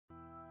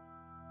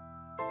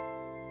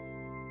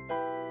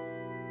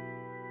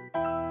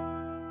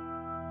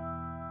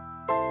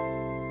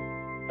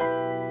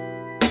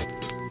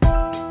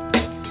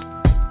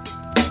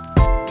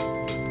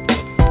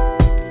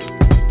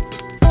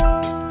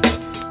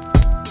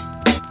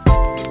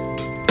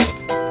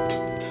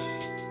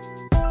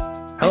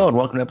and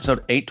welcome to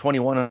episode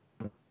 821 of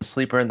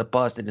Sleeper and the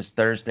Bust. It is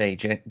Thursday,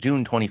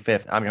 June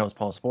 25th. I'm your host,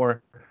 Paul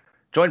Sporer,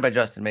 joined by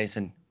Justin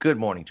Mason. Good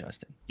morning,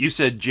 Justin. You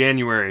said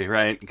January,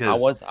 right? I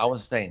was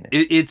saying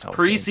it. It's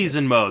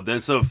preseason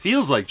mode, so it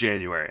feels like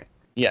January.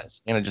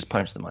 Yes, and I just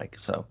punched the mic,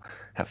 so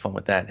have fun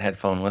with that,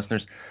 headphone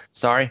listeners.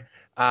 Sorry.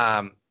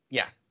 For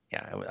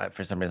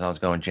some reason I was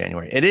going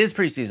January. It is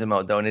preseason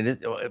mode, though, and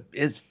it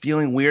is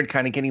feeling weird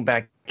kind of getting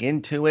back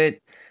into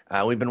it.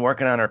 We've been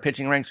working on our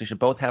pitching ranks. We should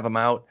both have them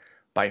out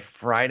by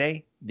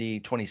Friday, the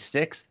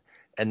 26th,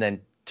 and then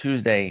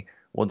Tuesday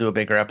we'll do a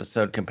bigger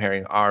episode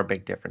comparing our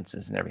big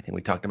differences and everything. We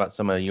talked about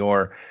some of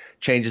your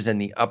changes in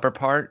the upper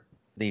part,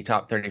 the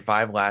top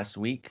 35 on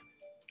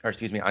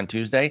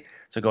Tuesday.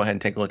 So go ahead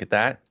and take a look at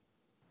that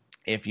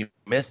if you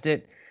missed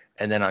it.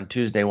 And then on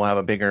Tuesday we'll have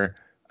a bigger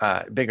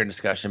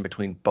discussion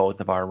between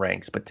both of our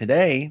ranks. But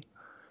today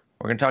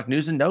we're going to talk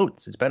news and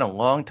notes. It's been a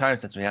long time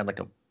since we had like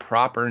a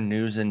proper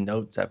news and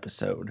notes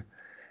episode.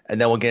 And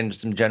then we'll get into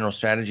some general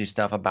strategy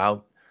stuff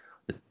about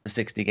the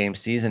 60-game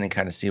season and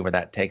kind of see where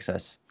that takes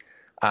us.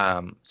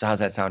 So how's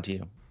that sound to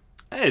you?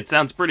 Hey, it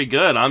sounds pretty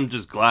good. I'm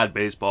just glad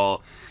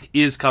baseball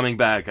is coming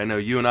back. I know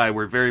you and I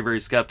were very, very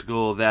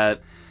skeptical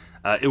that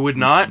it would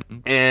not,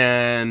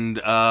 and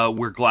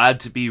we're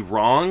glad to be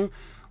wrong.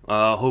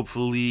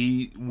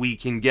 Hopefully we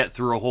can get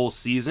through a whole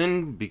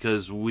season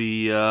because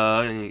we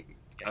are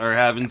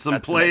having some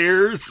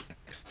players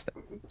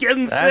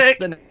getting sick. That's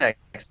the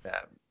next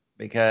step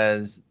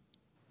because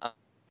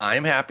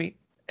I'm happy,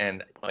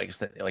 and like you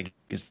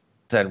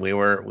said, we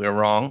were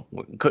wrong.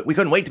 We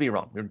couldn't wait to be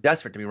wrong. We were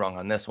desperate to be wrong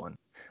on this one.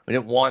 We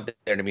didn't want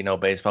there to be no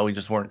baseball. We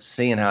just weren't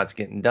seeing how it's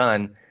getting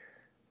done.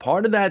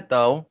 Part of that,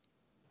 though,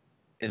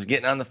 is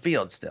getting on the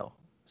field still.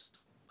 So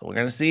we're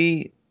gonna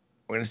see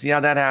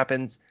how that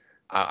happens.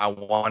 I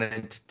want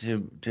us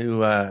to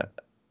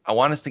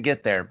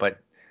get there, but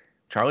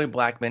Charlie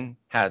Blackmon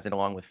has it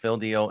along with Phil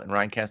Deal and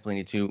Ryan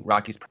Castellini, two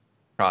Rockies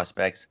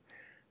prospects,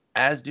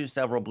 as do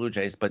several Blue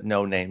Jays, but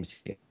no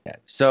names yet.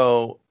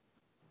 So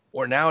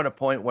we're now at a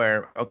point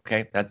where,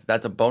 okay,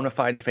 that's a bona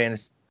fide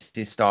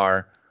fantasy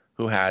star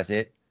who has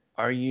it.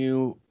 Are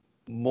you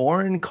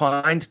more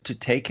inclined to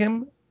take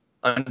him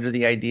under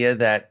the idea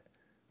that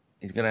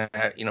he's going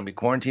to be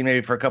quarantined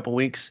maybe for a couple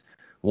weeks?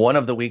 One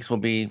of the weeks will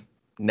be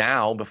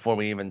now before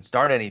we even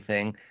start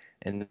anything,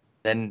 and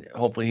then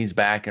hopefully he's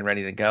back and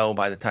ready to go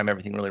by the time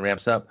everything really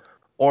ramps up.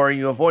 Or are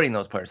you avoiding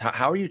those players?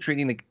 How are you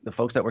treating the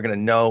folks that we're going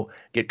to know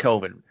get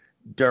COVID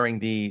during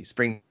the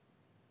spring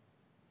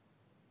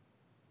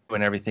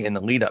and everything in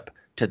the lead up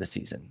to the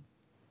season?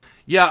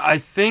 Yeah, I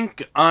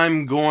think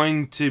I'm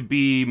going to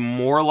be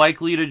more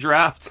likely to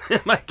draft him,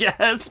 I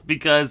guess,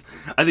 because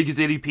I think his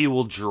ADP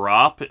will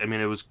drop. I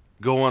mean, it was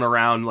going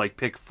around like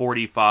pick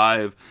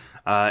 45,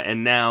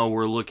 and now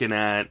we're looking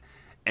at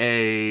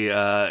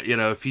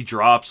if he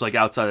drops like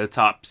outside the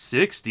top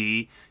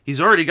 60,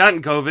 he's already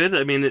gotten COVID.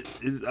 I mean,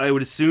 I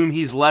would assume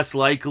he's less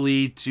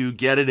likely to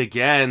get it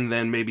again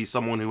than maybe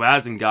someone who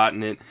hasn't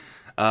gotten it.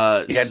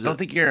 I don't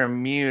think you're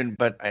immune,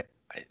 but I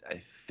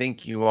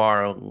think you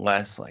are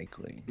less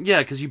likely. Yeah,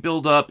 because you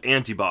build up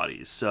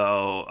antibodies.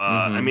 So,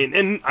 I mean,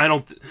 and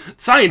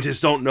scientists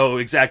don't know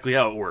exactly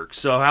how it works.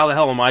 So how the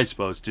hell am I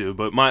supposed to?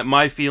 But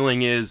my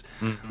feeling is,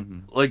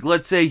 like,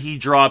 let's say he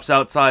drops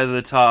outside of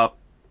the top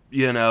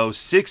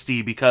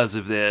 60 because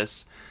of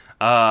this.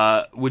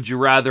 Would you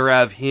rather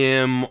have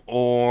him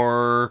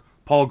or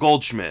Paul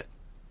Goldschmidt?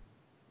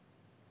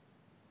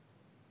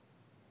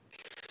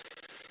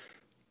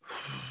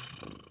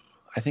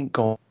 I think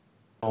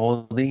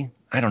Goldie.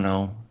 I don't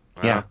know.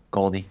 Yeah,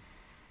 Goldie.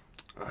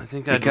 I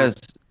think I'd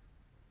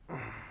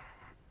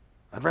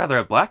rather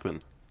have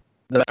Blackmon.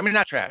 I mean,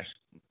 not trash,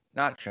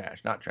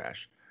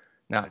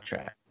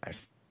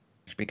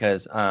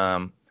 because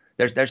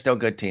there's still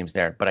good teams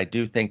there, but I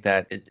do think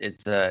that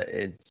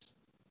it's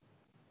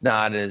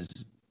not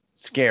as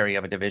scary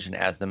of a division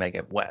as the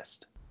Mega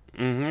West.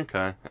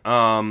 Okay.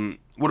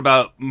 What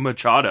about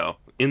Machado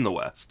in the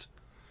West,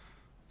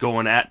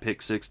 going at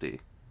pick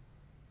 60?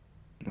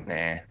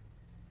 Nah.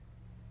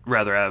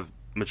 Rather have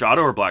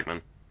Machado or Blackmon?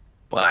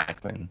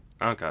 Blackmon.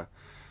 Okay.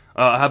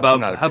 How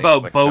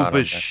about Bo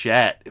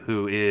Bichette,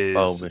 who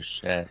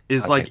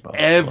is like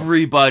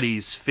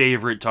everybody's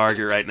favorite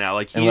target right now?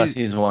 Like unless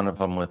he's one of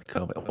them with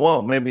COVID.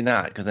 Well, maybe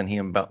not, because then he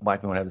and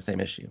Blackmon would have the same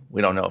issue.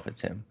 We don't know if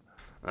it's him.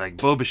 Like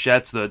Bo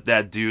Bichette's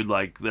that dude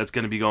like that's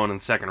going to be going in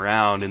the second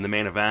round in the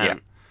main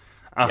event,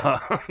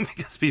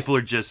 because people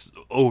are just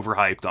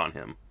overhyped on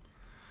him.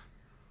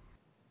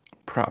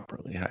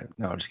 Properly hyped.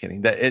 No, I'm just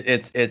kidding.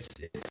 It's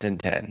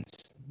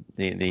intense.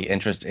 The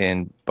interest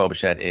in Bo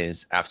Bichette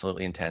is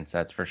absolutely intense.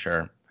 That's for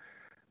sure.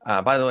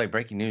 By the way,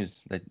 breaking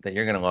news that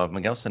you're going to love: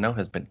 Miguel Sano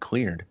has been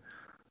cleared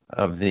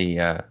of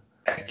the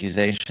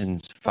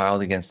accusations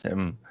filed against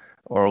him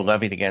or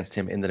levied against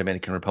him in the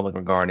Dominican Republic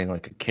regarding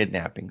like a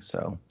kidnapping.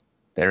 So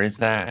there is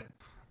that.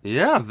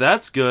 Yeah,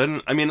 that's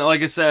good. I mean,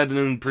 like I said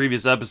in the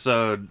previous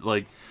episode,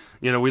 like,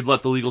 we'd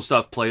let the legal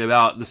stuff play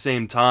out. At the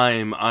same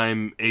time,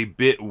 I'm a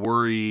bit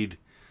worried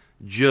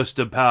just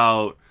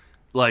about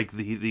like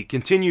the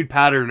continued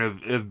pattern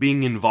of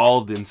being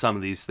involved in some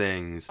of these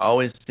things.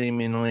 Always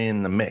seemingly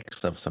in the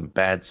mix of some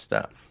bad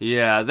stuff.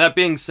 Yeah, that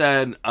being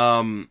said,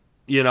 I'm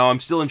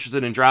still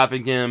interested in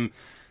drafting him.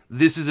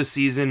 This is a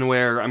season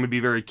where I'm going to be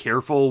very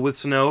careful with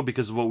Sano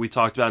because of what we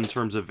talked about in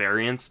terms of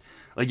variance.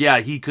 Like, yeah,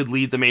 he could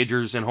lead the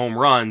majors in home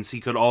runs.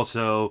 He could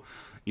also,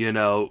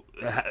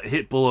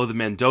 hit below the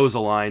Mendoza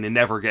line and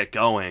never get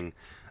going.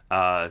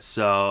 Sano's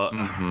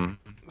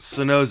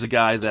a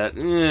guy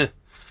that,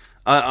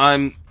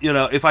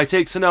 if I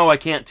take Sano, I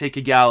can't take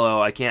a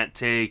Gallo. I can't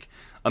take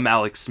a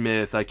Malik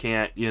Smith. I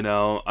can't,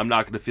 I'm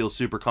not going to feel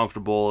super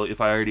comfortable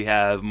if I already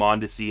have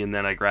Mondesi and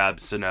then I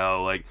grab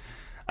Sano. Like,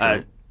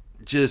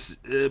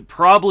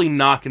 probably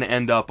not going to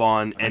end up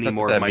on any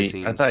more of my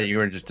teams. I thought you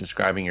were just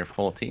describing your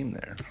full team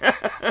there.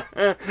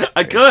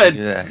 I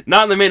could.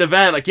 Not in the main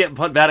event. I can't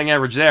put batting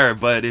average there,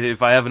 but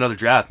if I have another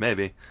draft,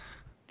 maybe.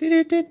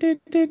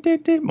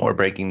 More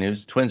breaking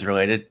news. Twins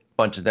related. A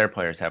bunch of their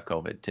players have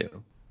COVID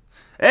too.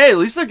 Hey, at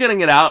least they're getting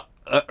it out,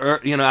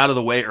 out of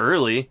the way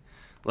early.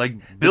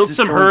 Like, build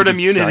some herd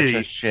immunity.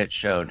 Such a shit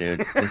show,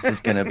 dude. This is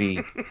going to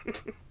be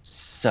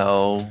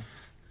so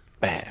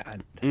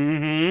bad.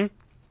 Mm-hmm.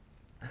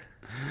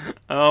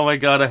 Oh my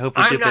god, I hope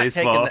we get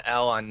baseball. I'm not taking the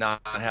L on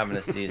not having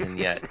a season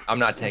yet. I'm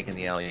not taking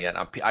the L yet.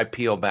 I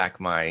peel back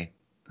my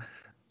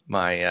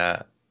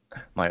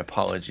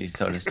apology,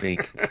 so to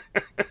speak.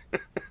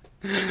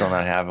 Still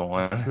not having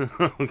one.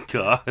 Oh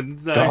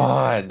god.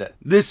 God.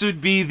 This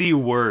would be the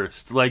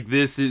worst. Like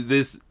if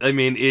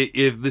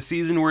the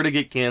season were to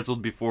get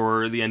canceled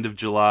before the end of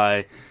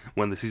July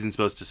when the season's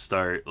supposed to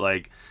start,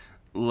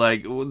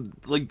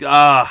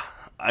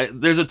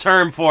 there's a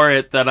term for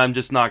it that I'm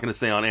just not going to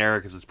say on air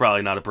because it's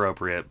probably not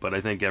appropriate, but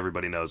I think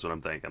everybody knows what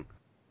I'm thinking.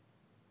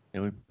 It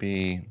would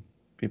be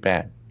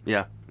bad.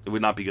 Yeah, it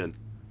would not be good.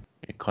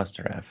 A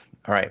cluster F.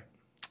 All right.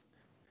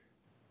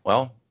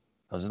 Well,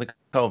 those are the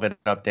COVID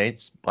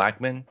updates.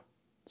 Blackmon,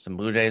 some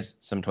Blue Jays,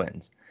 some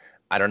Twins.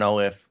 I don't know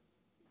if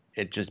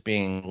it just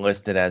being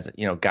listed as,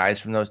 guys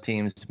from those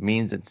teams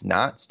means it's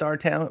not star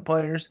talent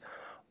players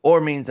or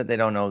means that they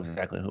don't know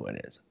exactly who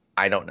it is.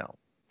 I don't know.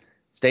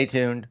 Stay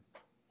tuned.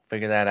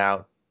 Figure that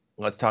out.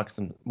 Let's talk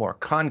some more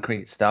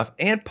concrete stuff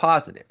and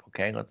positive.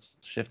 Okay, let's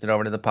shift it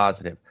over to the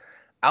positive.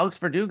 Alex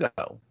Verdugo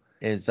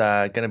is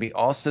going to be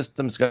all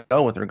systems go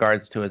with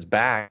regards to his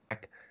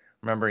back.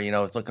 Remember,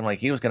 it's looking like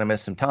he was going to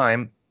miss some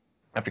time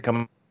after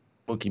coming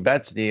to Mookie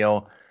Betts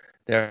deal.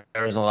 There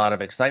was a lot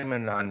of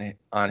excitement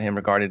on him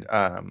regarded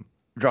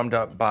drummed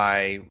up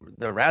by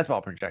the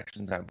Razzball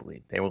projections. I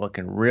believe they were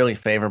looking really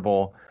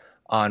favorable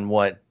on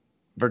what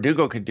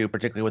Verdugo could do,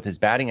 particularly with his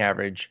batting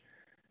average.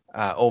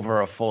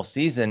 Over a full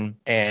season,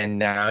 and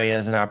now he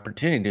has an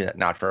opportunity to do that.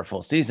 Not for a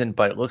full season,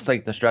 but it looks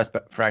like the stress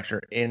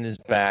fracture in his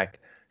back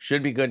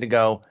should be good to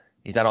go.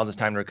 He's had all this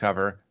time to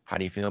recover. How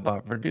do you feel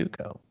about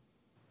Verdugo?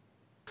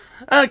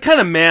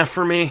 Kind of meh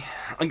for me.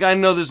 Like, I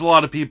know there's a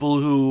lot of people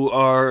who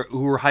are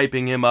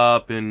hyping him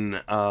up and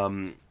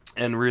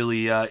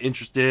really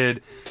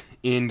interested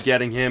in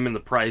getting him, and the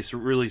price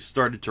really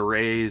started to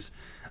raise.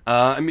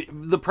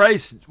 The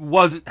price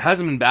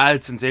hasn't been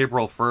bad since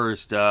April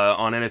 1st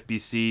on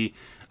NFBC.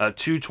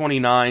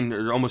 229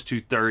 or almost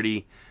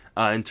 230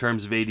 in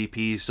terms of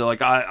ADP. So,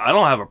 I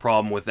don't have a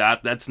problem with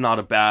that. That's not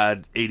a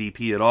bad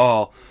ADP at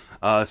all.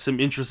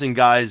 Some interesting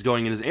guys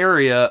going in his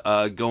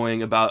area,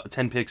 going about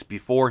 10 picks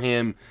before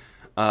him,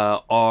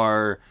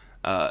 are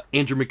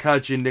Andrew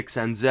McCutchen, Nick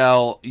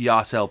Senzel,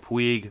 Yasiel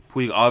Puig.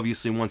 Puig,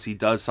 obviously, once he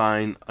does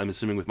sign, I'm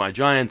assuming with my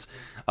Giants,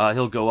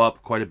 he'll go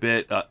up quite a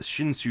bit.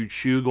 Shin-Soo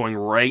Choo going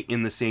right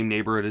in the same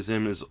neighborhood as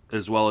him,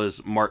 as well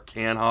as Mark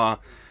Canha.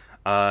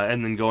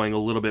 And then going a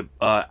little bit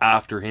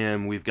after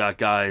him, we've got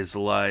guys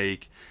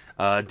like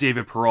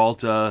David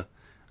Peralta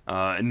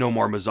and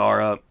Nomar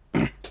Mazara.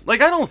 I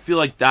don't feel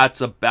like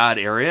that's a bad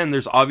area, and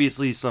there's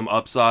obviously some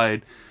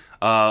upside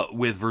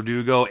with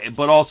Verdugo,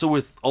 but also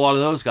with a lot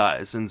of those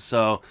guys. And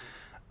so,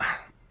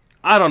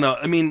 I don't know.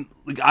 I mean,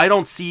 I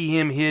don't see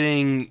him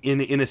hitting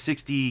in a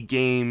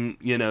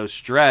 60-game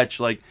stretch.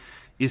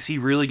 Is he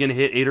really going to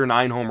hit 8 or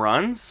 9 home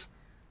runs?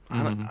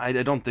 Mm-hmm. I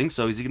don't think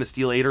so. Is he going to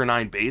steal 8 or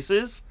 9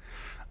 bases?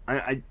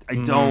 I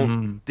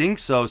don't think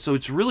so. So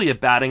it's really a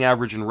batting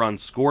average and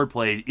runs scored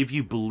play if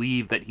you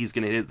believe that he's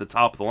going to hit the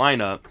top of the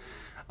lineup.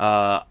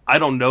 I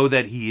don't know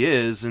that he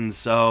is, and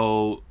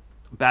so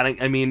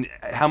batting. I mean,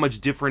 how much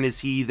different is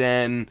he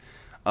than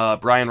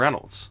Brian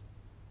Reynolds?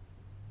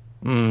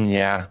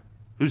 Yeah,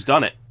 who's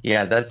done it?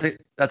 Yeah, that's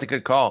a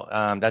good call.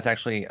 That's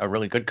actually a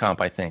really good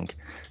comp, I think.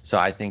 So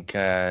I think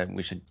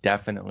we should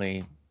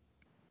definitely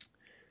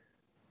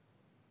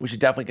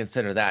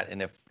consider that.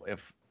 And if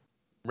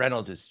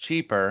Reynolds is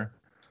cheaper,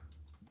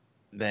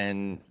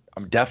 then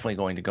I'm definitely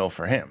going to go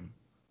for him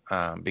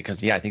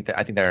because I think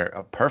they're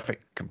a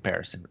perfect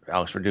comparison,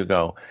 Alex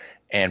Verdugo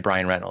and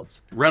Brian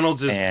Reynolds.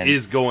 Reynolds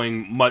is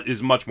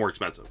much more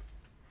expensive.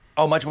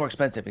 Oh, much more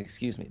expensive.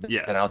 Excuse me.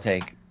 Yeah. Then I'll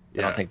take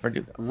then I'll take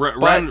Verdugo.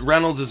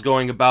 Reynolds is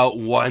going about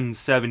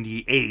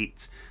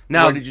 178.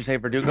 Now, where did you say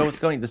Verdugo was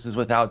going? This is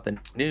without the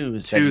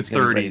news.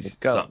 230,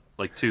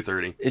 like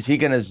 230. Is he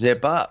going to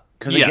zip up?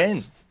 Because again,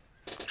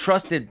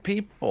 trusted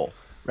people,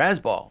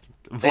 Rasball,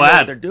 they know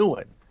what they're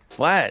doing.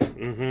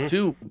 Vlad,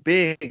 too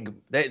big.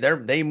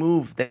 They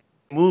move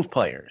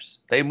players.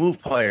 They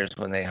move players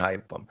when they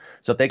hype them.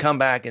 So if they come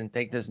back and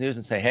take this news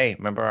and say, "Hey,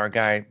 remember our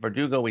guy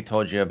Verdugo we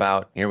told you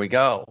about? Here we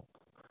go."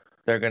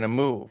 They're going to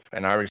move,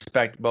 and I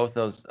respect both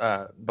those,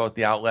 both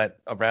the outlet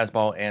of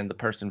Rasball and the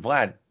person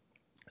Vlad.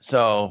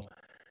 So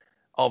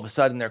all of a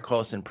sudden they're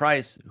close in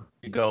price. Who do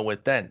you go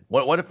with then?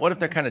 What if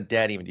they're kind of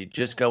dead even? Do you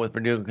just go with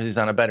Verdugo because he's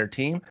on a better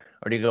team,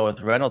 or do you go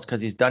with Reynolds because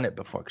he's done it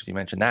before? Because you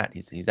mentioned that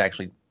he's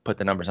actually put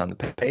the numbers on the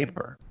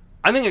paper.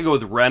 I think I go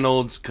with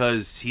Reynolds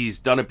because he's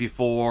done it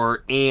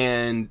before,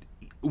 and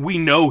we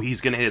know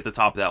he's going to hit at the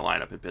top of that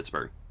lineup in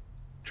Pittsburgh.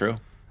 True.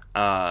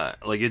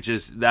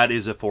 That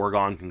is a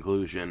foregone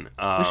conclusion.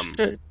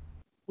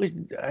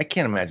 I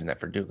can't imagine that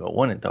Verdugo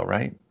won it though,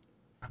 right?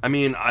 I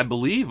mean, I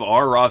believe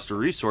our roster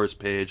resource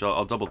page,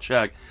 I'll double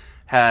check,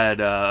 had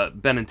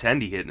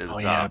Benintendi hitting at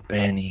the top.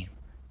 Yeah,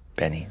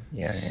 Benny.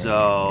 Yeah.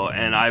 So,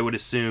 and I would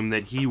assume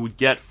that he would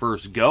get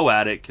first go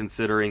at it,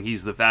 considering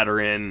he's the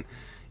veteran.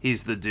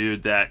 He's the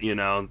dude that,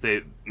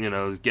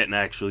 is getting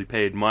actually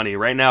paid money.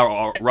 Right now,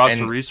 our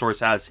roster resource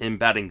has him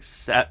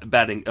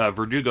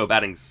Verdugo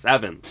batting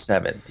seventh.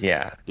 Seventh,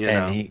 yeah.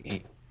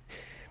 And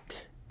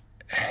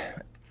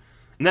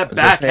that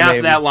back half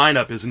of that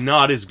lineup is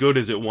not as good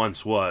as it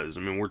once was.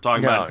 I mean, we're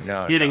talking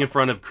about hitting in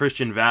front of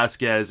Christian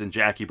Vasquez and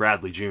Jackie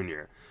Bradley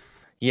Jr.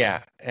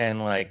 Yeah, and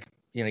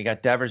you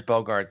got Devers,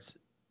 Bogarts,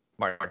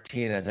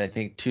 Martinez. I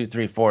think 2,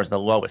 3, 4 is the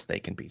lowest they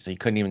can be. So you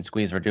couldn't even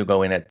squeeze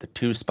Verdugo in at the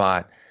 2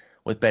 spot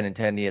with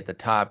Benintendi at the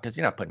top because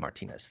you're not putting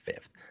Martinez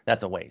 5th.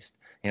 That's a waste.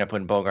 You're not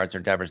putting Bogarts or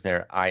Devers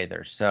there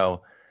either.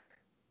 So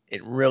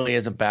it really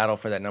is a battle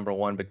for that number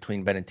 1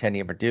 between Benintendi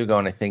and Verdugo,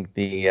 and I think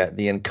the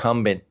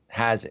incumbent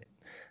has it.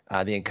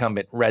 The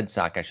incumbent Red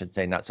Sox, I should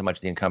say, not so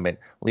much the incumbent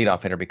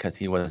leadoff hitter because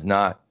he was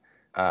not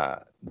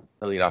the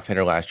leadoff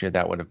hitter last year.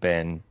 That would have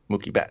been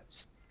Mookie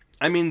Betts.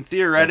 I mean,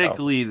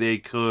 theoretically, they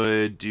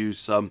could do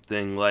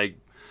something like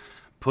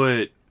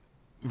put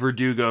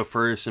Verdugo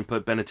first and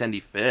put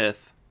Benintendi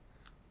 5th.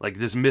 Like,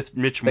 does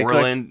Mitch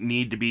Moreland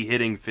need to be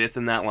hitting 5th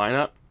in that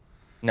lineup?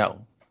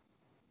 No,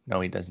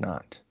 he does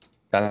not.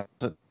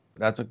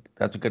 That's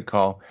a good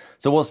call.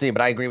 So we'll see.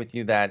 But I agree with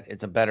you that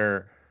it's a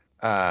better.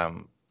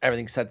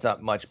 Everything sets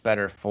up much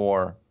better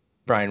for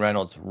Bryan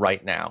Reynolds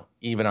right now.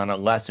 Even on a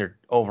lesser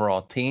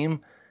overall team,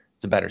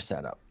 it's a better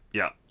setup.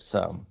 Yeah.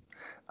 So,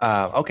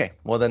 okay.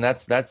 Well, then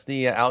that's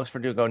the Alex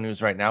Verdugo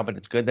news right now. But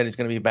it's good that he's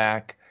going to be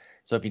back.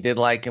 So if you did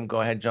like him,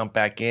 go ahead and jump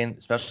back in.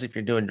 Especially if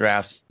you're doing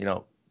drafts.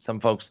 Some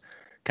folks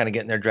kind of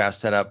getting their draft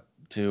set up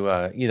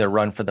to either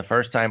run for the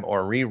first time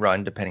or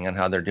rerun, depending on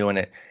how they're doing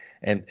it.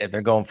 And if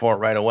they're going for it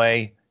right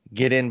away,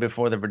 get in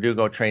before the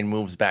Verdugo train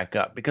moves back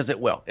up because it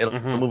will. It'll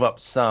move up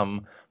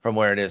some from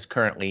where it is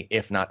currently,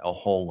 if not a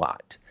whole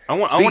lot. I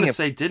want to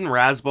say, didn't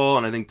Rasball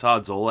and I think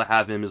Todd Zola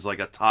have him as like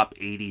a top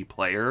 80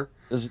 player?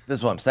 This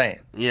is what I'm saying.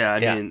 Yeah,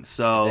 I mean,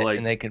 so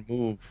and they can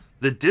move.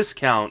 The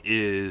discount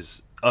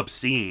is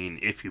obscene,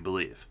 if you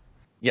believe.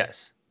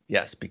 Yes,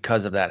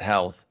 because of that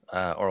health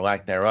or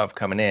lack thereof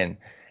coming in,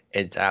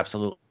 it's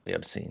absolutely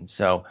obscene.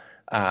 So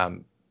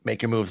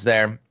make your moves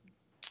there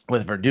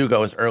with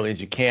Verdugo as early as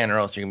you can, or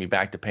else you're going to be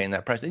back to paying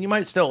that price. And you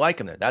might still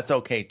like him there. That's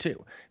okay,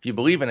 too. If you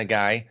believe in a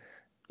guy,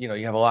 you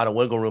have a lot of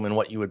wiggle room in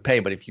what you would pay.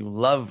 But if you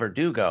love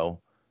Verdugo,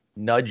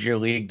 nudge your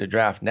league to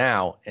draft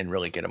now and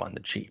really get him on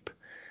the cheap.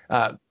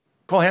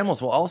 Cole Hamels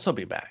will also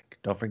be back.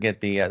 Don't forget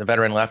the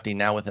veteran lefty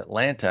now with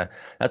Atlanta.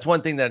 That's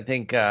one thing that I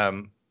think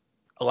a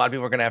lot of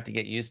people are going to have to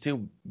get used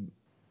to,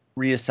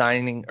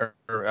 reassigning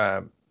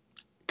or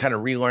kind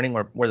of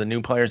relearning where the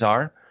new players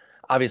are.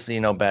 Obviously,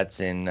 Betts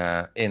in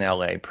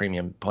LA,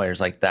 premium players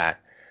like that.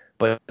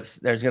 But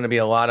there's going to be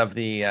a lot of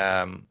the,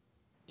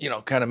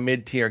 kind of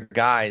mid-tier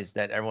guys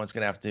that everyone's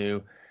going to have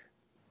to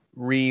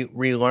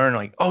relearn.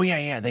 Like, oh,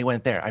 yeah, they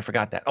went there. I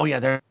forgot that. Oh,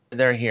 yeah,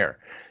 they're here.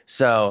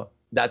 So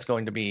that's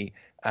going to be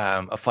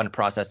a fun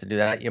process to do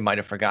that. You might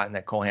have forgotten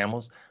that Cole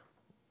Hamels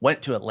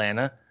went to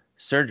Atlanta.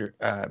 Surgery.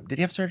 Did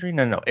he have surgery?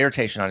 No.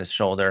 Irritation on his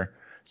shoulder.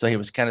 So he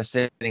was kind of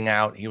sitting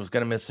out. He was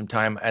going to miss some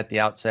time at the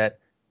outset.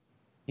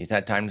 He's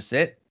had time to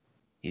sit.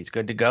 He's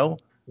good to go.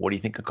 What do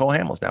you think of Cole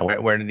Hamels now?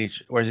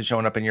 Where's he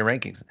showing up in your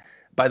rankings?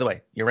 By the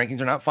way, your rankings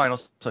are not final.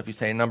 So if you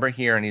say a number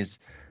here and he's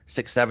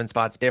 6, 7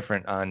 spots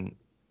different on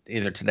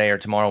either today or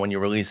tomorrow when you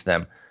release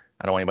them,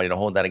 I don't want anybody to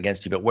hold that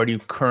against you. But where do you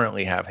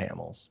currently have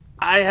Hamels?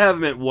 I have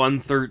him at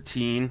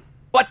 113.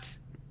 What?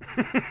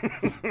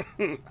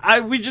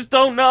 We just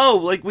don't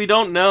know. We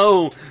don't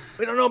know.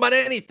 We don't know about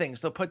anything.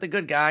 So put the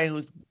good guy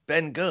who's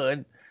been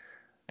good.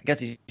 I guess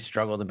he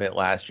struggled a bit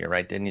last year,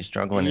 right? Didn't he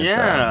struggle in his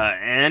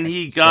and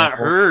he got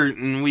hurt,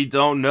 and we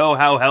don't know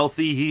how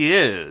healthy he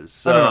is.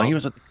 So. No, he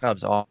was with the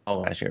Cubs all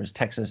last year. It was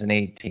Texas in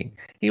 18.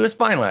 He was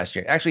fine last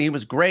year. Actually, he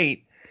was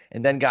great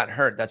and then got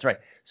hurt. That's right.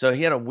 So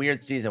he had a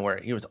weird season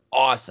where he was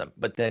awesome,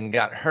 but then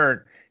got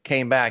hurt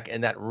came back,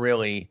 and that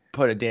really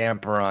put a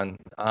damper on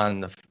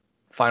the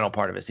final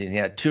part of his season. He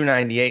had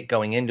 298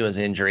 going into his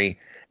injury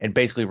and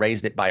basically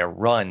raised it by a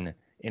run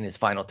in his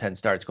final 10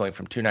 starts, going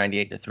from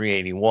 298 to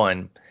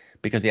 381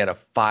 because he had a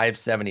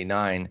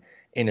 579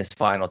 in his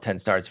final 10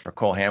 starts for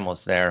Cole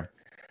Hamels there.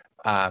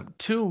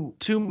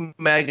 Two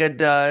mega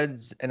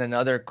duds and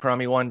another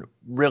crummy one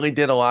really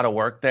did a lot of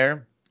work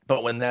there.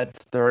 But when that's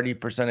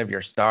 30% of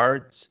your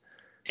starts,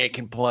 it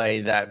can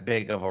play that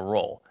big of a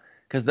role.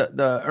 Because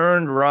the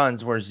earned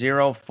runs were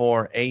 0,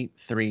 4, 8,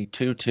 3,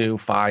 2, 2,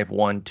 5,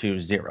 1, 2,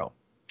 0.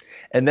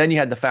 And then you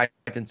had the fact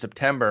in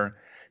September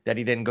that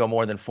he didn't go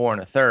more than 4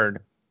 1/3.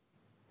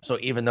 So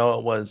even though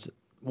it was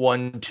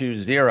 1, 2,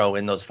 0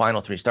 in those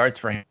final 3 starts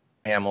for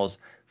Hamels,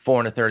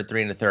 4 1/3,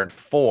 3 1/3,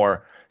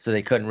 4. So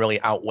they couldn't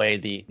really outweigh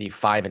the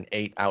 5 and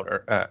 8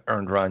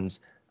 earned runs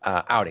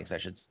outings, I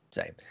should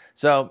say.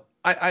 So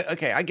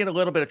I get a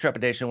little bit of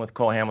trepidation with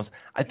Cole Hamels.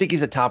 I think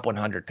he's a top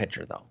 100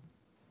 pitcher, though.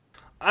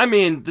 I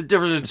mean, the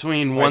difference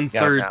between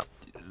 1/3,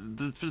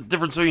 the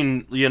difference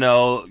between,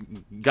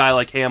 guy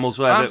like Hamels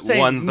who has it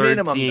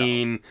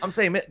 113. I'm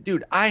saying,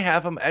 dude, I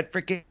have him at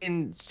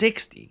freaking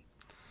 60.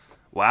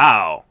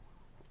 Wow.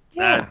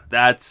 Yeah.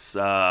 That's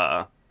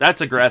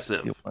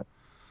aggressive. 61.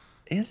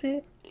 Is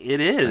it? It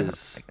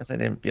is. I guess I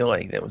didn't feel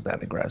like it was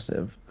that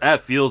aggressive.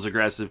 That feels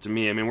aggressive to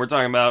me. I mean, we're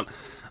talking about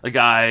a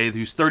guy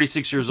who's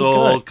 36 years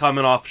old,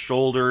 coming off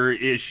shoulder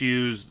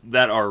issues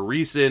that are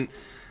recent,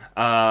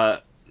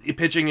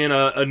 pitching in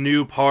a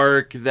new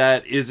park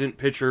that isn't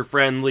pitcher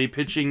friendly,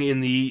 pitching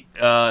in the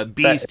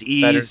Beast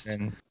East.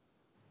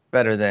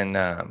 Better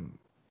than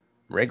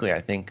Wrigley, I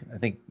think. I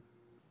think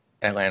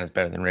Atlanta's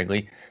better than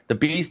Wrigley. The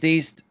Beast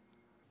East,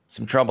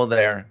 some trouble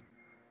there,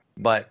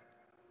 but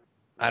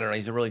I don't know.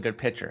 He's a really good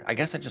pitcher. I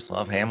guess I just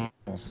love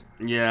Hamels.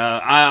 Yeah,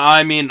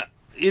 I mean,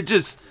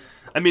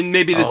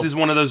 maybe this is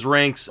one of those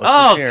ranks.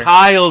 Here?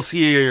 Kyle's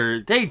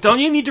here. Hey, don't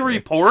you need to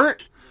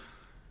report?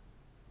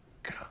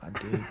 God,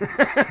 dude.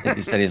 I think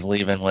he said he's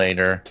leaving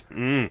later.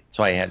 That's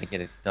why he had to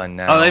get it done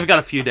now. Oh, they've got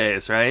a few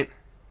days, right?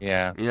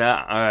 Yeah.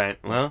 Yeah, all right.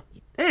 Well,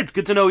 hey, it's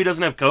good to know he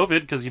doesn't have COVID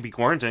because he'd be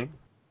quarantined.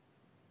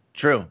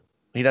 True.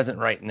 He doesn't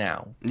right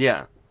now.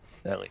 Yeah.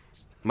 At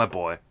least. My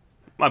boy.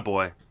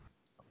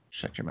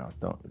 Shut your mouth.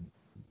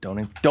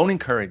 Don't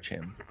encourage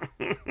him.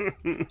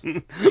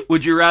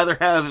 Would you rather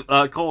have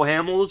Cole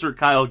Hamels or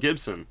Kyle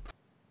Gibson?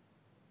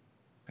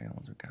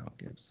 Hamels or Kyle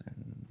Gibson?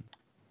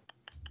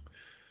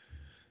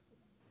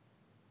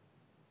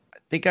 I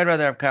think I'd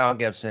rather have Kyle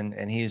Gibson,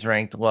 and he's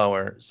ranked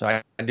lower, so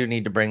I do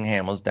need to bring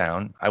Hamels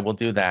down. I will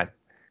do that.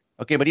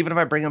 Okay, but even if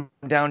I bring him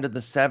down to the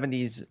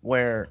 70s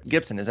where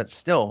Gibson is, that's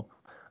still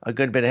a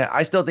good bit ahead.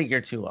 I still think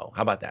you're too low.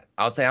 How about that?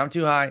 I'll say I'm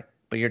too high,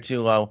 but you're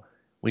too low.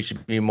 We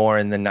should be more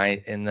in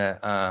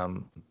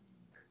the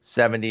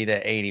 70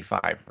 to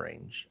 85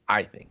 range,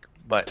 I think.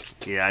 But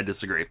yeah, I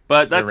disagree.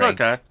 But that's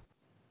okay.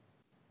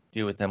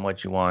 Do with them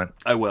what you want.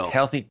 I will.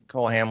 Healthy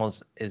Cole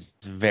Hamels is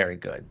very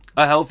good.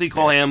 A healthy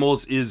Cole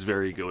Hamels is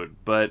very good,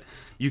 but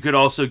you could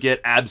also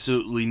get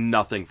absolutely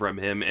nothing from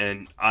him,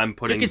 and I'm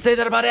putting... You could say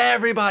that about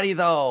everybody,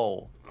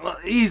 though.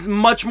 He's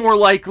much more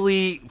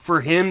likely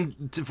for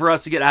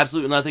us to get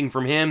absolutely nothing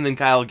from him than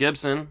Kyle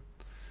Gibson.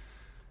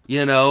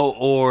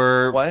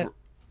 Or... What?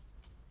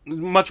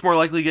 Much more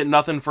likely to get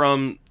nothing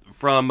from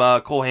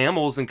Cole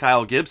Hamels than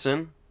Kyle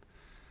Gibson.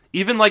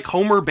 Even like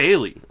Homer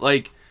Bailey.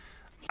 Like,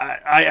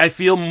 I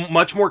feel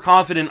much more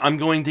confident I'm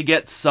going to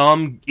get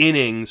some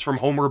innings from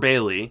Homer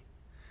Bailey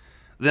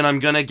than I'm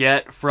going to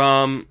get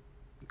from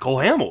Cole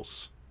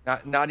Hamels.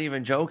 Not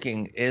even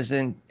joking. Is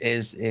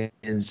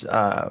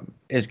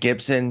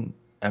Gibson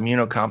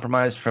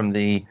immunocompromised from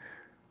the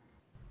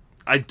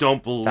I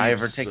don't believe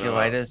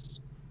diverticulitis,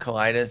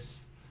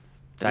 colitis,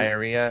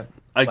 diarrhea,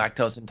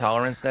 lactose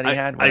intolerance that he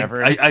had?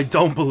 Whatever. I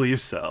don't believe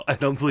so. I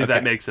don't believe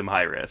that makes him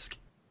high risk.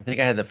 I think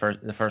I had the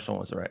first one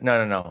was right.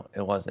 No,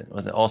 it wasn't.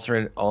 Was it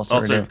ulcerative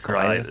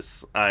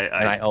colitis?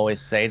 I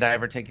always say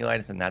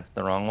diverticulitis, and that's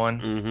the wrong one.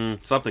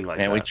 Mm-hmm. Something like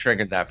that. And we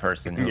triggered that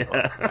person who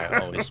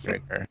I always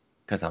trigger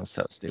because I'm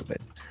so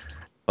stupid.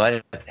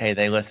 But hey,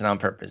 they listen on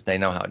purpose. They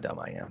know how dumb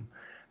I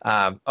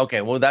am.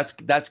 Okay, well that's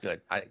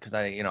good. Because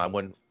I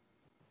wouldn't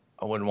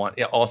want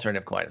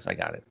ulcerative colitis. I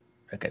got it.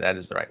 Okay, that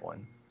is the right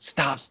one.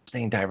 Stop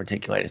saying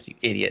diverticulitis, you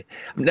idiot.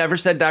 I've never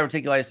said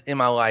diverticulitis in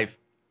my life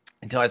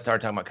until I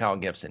started talking about Kyle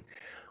Gibson.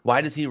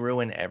 Why does he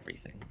ruin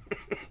everything?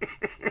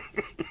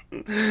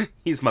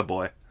 He's my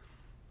boy.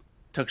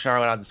 Took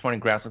Charlotte out this morning.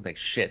 Grass looked like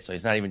shit, so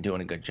he's not even doing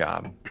a good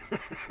job.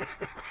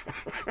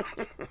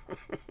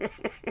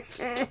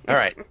 All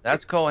right,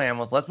 that's Cole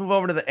Hamels. Let's move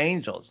over to the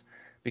Angels,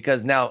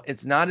 because now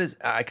it's not as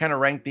I kind of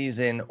rank these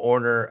in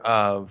order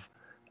of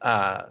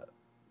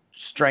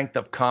strength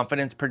of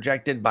confidence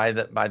projected by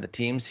the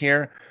teams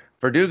here.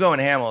 Verdugo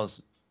and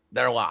Hamels,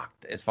 they're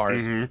locked as far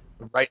as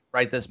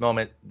right this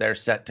moment. They're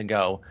set to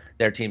go.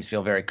 Their teams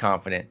feel very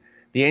confident.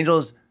 The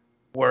Angels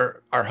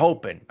are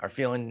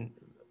feeling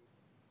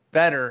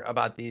better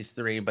about these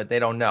three, but they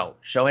don't know.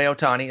 Shohei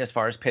Ohtani as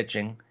far as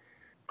pitching,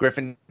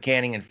 Griffin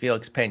Canning, and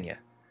Felix Pena.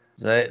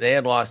 So they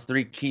had lost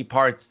three key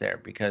parts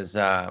there because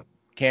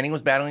Canning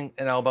was battling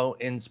an elbow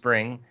in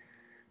spring.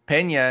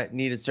 Pena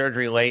needed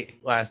surgery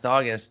late last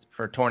August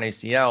for torn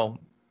ACL.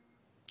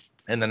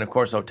 And then, of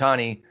course,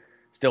 Ohtani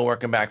still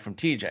working back from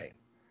TJ.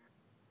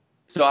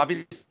 So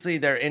obviously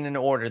they're in an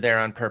order there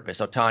on purpose.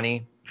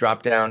 Ohtani,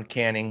 drop down,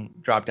 Canning,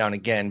 drop down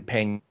again,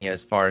 Pena,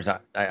 as far as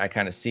I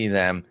kind of see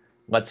them.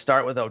 Let's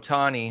start with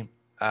Ohtani.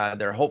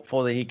 They're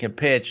hopeful that he can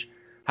pitch.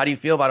 How do you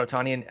feel about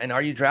Ohtani? And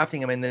are you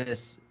drafting him in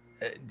this?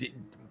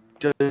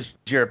 Does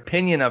your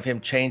opinion of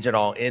him change at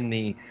all in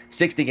the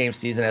 60-game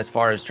season as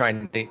far as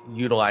trying to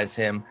utilize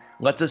him?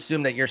 Let's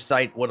assume that your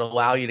site would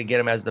allow you to get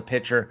him as the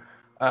pitcher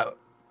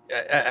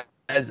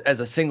as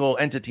a single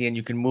entity, and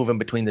you can move him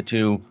between the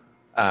two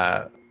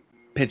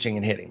pitching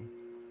and hitting.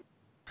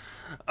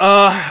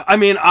 I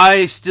mean,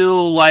 I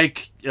still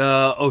like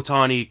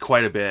Ohtani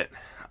quite a bit.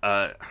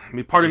 I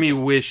mean, part of me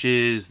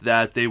wishes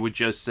that they would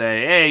just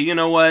say, "Hey, you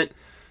know what?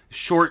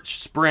 Short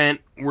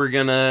sprint. We're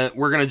gonna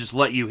just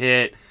let you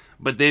hit."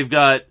 But they've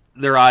got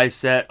their eyes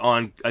set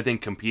on, I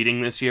think,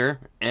 competing this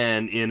year,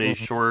 and in a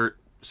short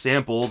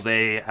sample,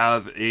 they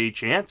have a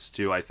chance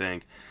to. I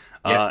think,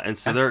 and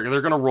so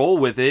they're gonna roll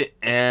with it,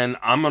 and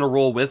I'm gonna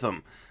roll with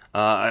them.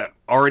 I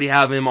already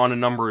have him on a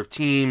number of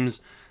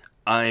teams.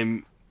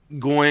 I'm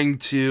going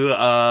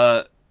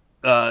to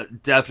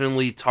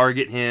definitely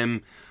target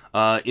him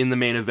in the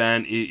main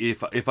event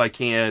if I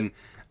can.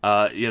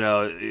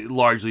 It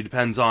largely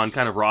depends on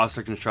kind of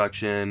roster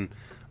construction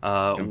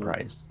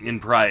in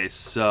price.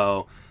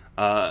 So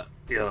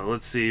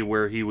let's see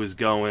where he was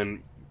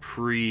going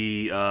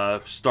pre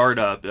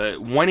startup.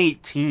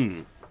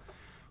 118.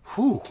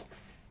 Whew.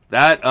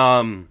 That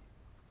I'm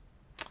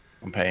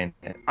paying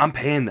it. I'm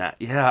paying that.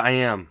 Yeah, I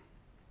am.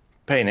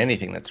 Paying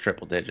anything that's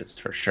triple digits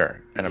for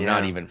sure. And I'm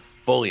not even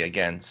fully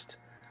against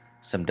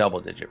some double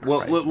digit.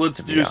 Well,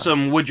 let's do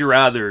some would you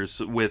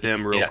rathers with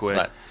him real quick.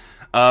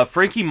 Let's.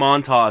 Frankie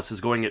Montas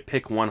is going at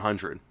pick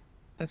 100.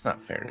 That's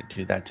not fair to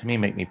do that to me.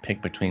 Make me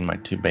pick between my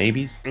two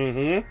babies.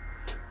 Mm-hmm.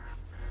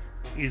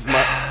 He's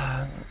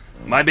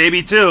my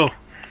baby too.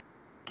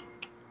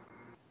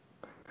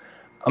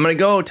 I'm gonna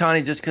go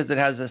Ohtani just because it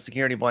has a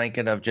security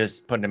blanket of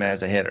just putting him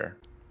as a hitter.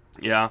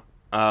 Yeah.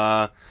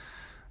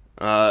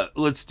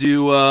 Let's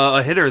do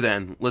a hitter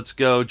then. Let's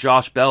go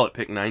Josh Bell at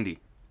pick 90.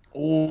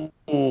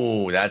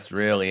 Ooh, that's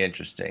really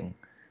interesting.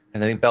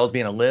 And I think Bell's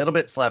being a little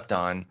bit slept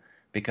on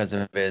because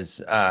of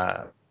his,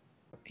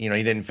 he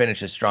didn't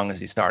finish as strong as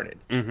he started.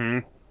 Mm-hmm.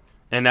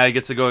 And now he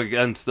gets to go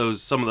against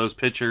some of those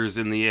pitchers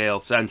in the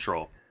AL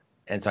Central.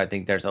 And so I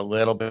think there's a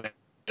little bit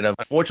of,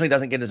 unfortunately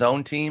doesn't get his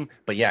own team,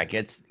 but yeah,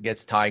 gets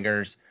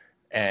Tigers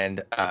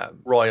and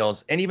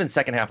Royals and even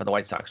second half of the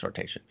White Sox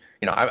rotation.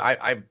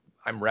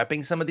 I'm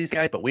repping some of these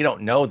guys, but we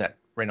don't know that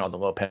Reynaldo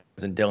Lopez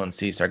and Dylan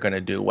Cease are going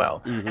to do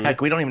well. Mm-hmm. Heck,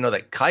 we don't even know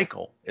that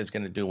Keuchel is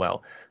going to do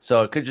well.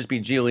 So it could just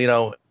be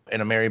Giolito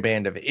and a merry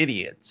band of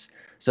idiots.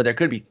 So there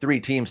could be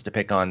three teams to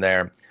pick on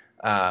there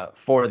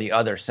for the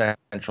other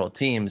central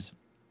teams.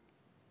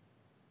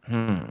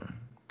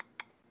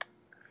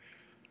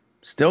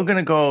 Still going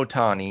to go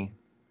Ohtani.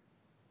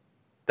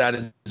 That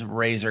is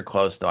razor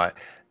close, though.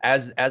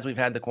 As we've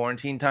had the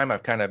quarantine time,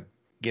 I've kind of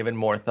given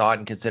more thought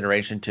and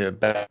consideration to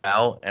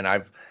Bell,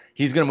 and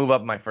he's going to move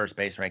up my first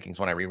base rankings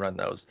when I rerun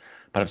those.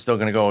 But I'm still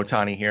going to go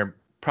Ohtani here.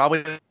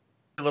 Probably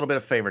a little bit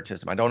of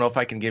favoritism. I don't know if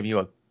I can give you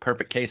a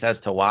perfect case as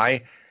to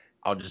why.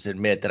 I'll just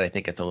admit that I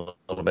think it's a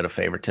little bit of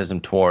favoritism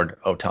toward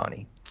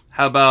Ohtani.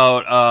 How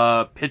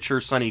about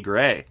pitcher Sonny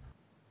Gray?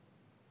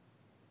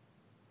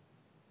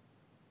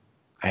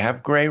 I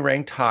have Gray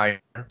ranked higher.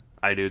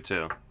 I do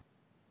too.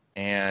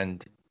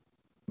 And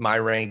my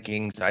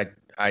rankings, I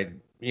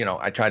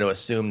try to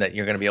assume that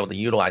you're going to be able to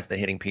utilize the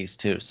hitting piece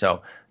too.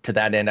 So to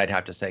that end, I'd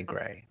have to say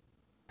Gray.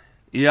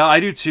 Yeah, I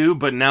do too.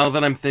 But now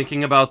that I'm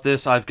thinking about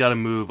this, I've got to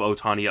move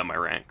Ohtani up my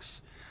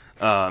ranks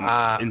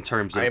in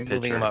terms of pitcher. I'm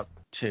moving him up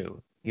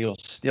too. He'll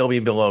still be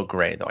below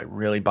Gray, though. I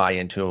really buy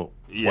into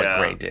what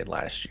Gray did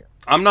last year.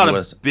 I'm not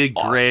a big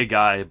awesome Gray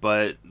guy,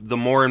 but the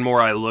more and more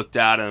I looked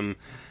at him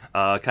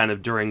kind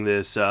of during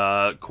this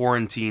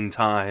quarantine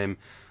time,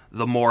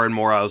 the more and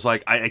more I was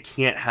like, I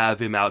can't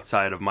have him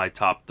outside of my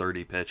top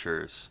 30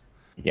 pitchers.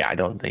 Yeah, I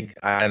don't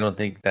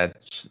think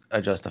that's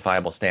a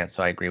justifiable stance,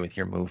 so I agree with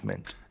your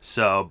movement.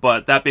 So,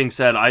 but that being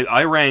said,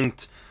 I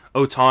ranked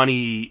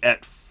Ohtani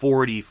at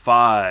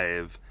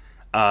 45,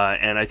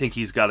 and I think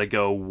he's got to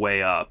go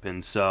way up,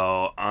 and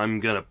so I'm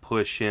going to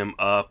push him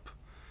up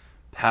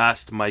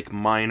past Mike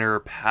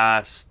Minor,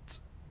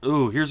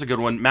 here's a good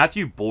one,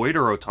 Matthew Boyd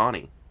or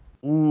Ohtani?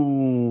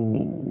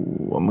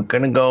 Ooh, I'm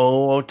going to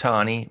go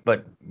Ohtani,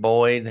 but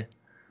Boyd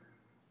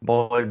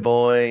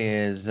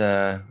is,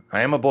 I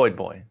am a Boyd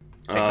boy.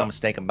 Make no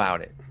mistake about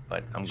it,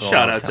 but I'm going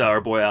shout out to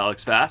our boy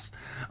Alex Fast.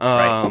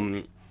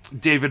 Right.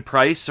 David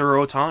Price or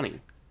Ohtani?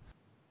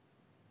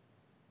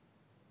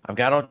 I've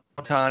got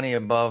Ohtani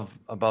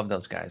above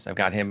those guys. I've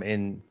got him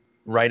in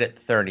right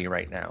at 30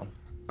 right now.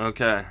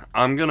 Okay.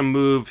 I'm going to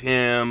move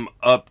him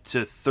up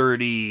to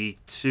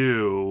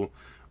 32,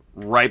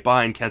 right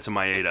behind Kenta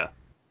Maeda.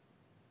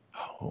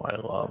 Oh, I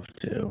love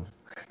to.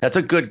 That's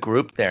a good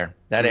group there.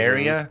 That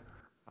area,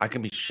 I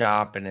can be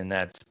shopping in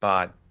that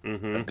spot a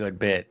Mm-hmm. good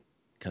bit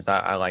because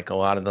I like a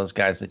lot of those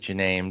guys that you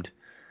named,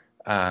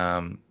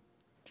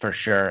 for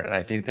sure. And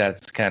I think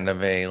that's kind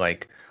of a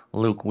like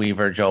Luke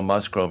Weaver, Joe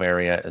Musgrove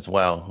area as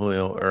well.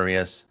 Julio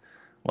Urias,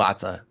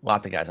 lots of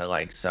guys I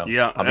like. So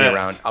Yeah.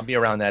 I'll be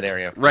around that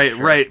area for Right,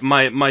 sure. right.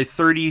 My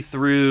 30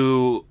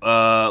 through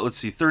let's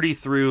see, 30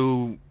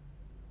 through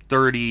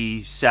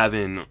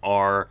 37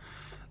 are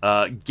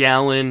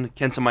Gallon,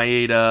 Kenta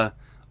Maeda,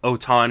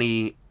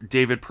 Otani,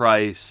 David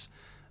Price,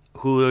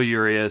 Julio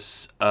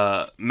Urias,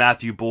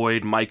 Matthew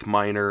Boyd, Mike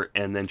Minor,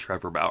 and then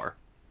Trevor Bauer.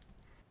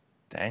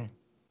 Dang,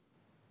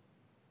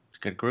 it's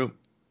a good group.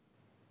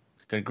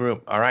 It's a good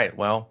group. All right,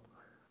 well,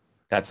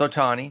 that's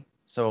Otani.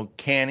 So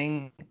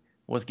Canning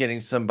was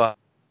getting some, but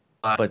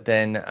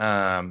then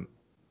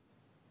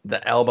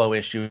the elbow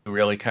issue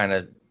really kind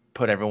of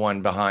put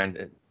everyone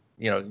behind,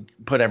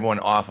 put everyone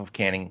off of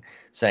Canning,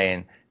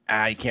 saying,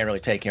 you can't really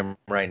take him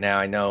right now.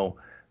 I know,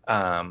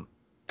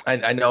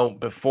 I know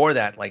before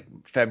that, like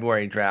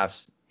February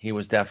drafts, he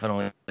was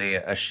definitely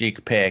a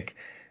chic pick.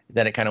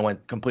 Then it kind of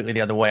went completely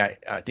the other way.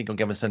 I think he'll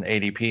give us an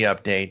ADP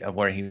update of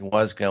where he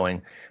was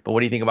going. But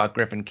what do you think about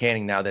Griffin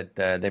Canning now that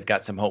they've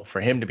got some hope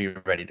for him to be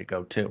ready to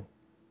go too?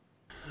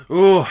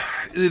 Oh,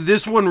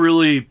 this one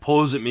really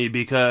pulls at me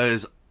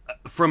because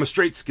from a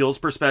straight skills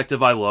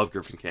perspective, I love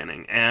Griffin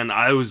Canning, and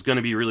I was going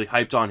to be really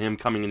hyped on him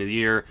coming into the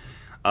year,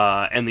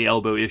 and the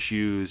elbow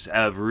issues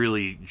have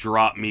really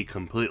dropped me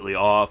completely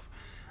off.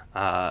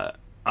 I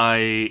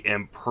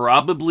am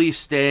probably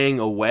staying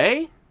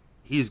away.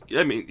 He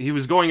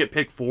was going at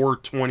pick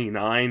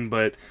 429,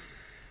 but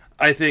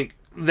I think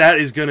that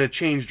is going to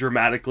change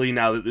dramatically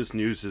now that this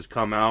news has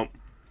come out.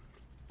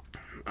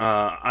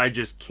 I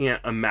just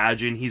can't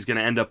imagine he's going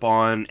to end up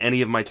on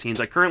any of my teams.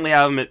 I currently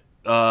have him at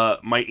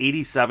my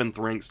 87th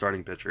ranked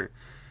starting pitcher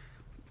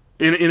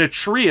in a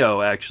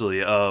trio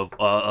actually of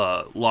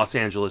Los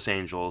Angeles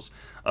Angels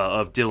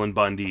of Dylan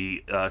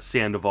Bundy,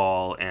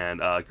 Sandoval, and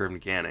Griffin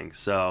Canning.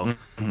 So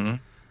Mm-hmm.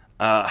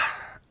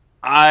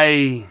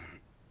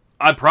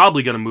 I'm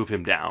probably going to move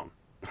him down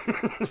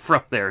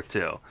from there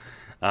too.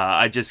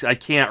 I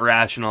can't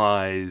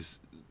rationalize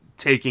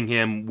taking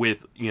him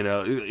with,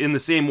 in the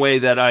same way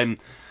that I'm,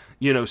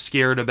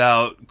 scared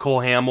about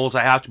Cole Hamels.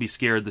 I have to be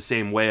scared the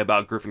same way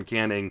about Griffin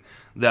Canning,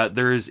 that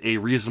there's a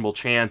reasonable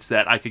chance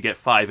that I could get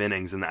 5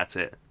 innings and that's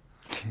it.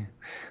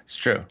 It's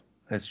true.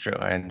 It's true.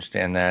 I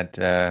understand that.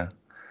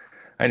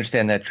 I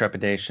understand that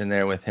trepidation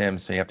there with him.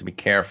 So you have to be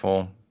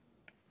careful.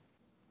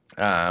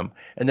 And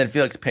then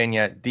Felix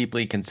Pena,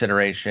 deeply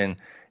consideration.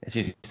 Is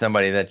he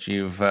somebody that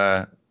you've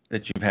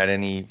had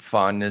any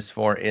fondness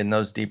for in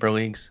those deeper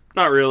leagues?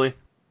 Not really.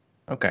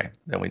 Okay,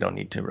 then we don't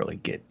need to really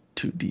get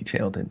too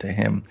detailed into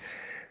him.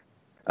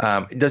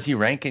 Does he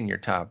rank in your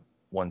top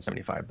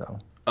 175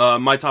 though?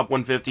 My top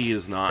 150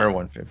 is not. Or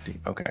 150?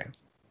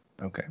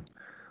 Okay,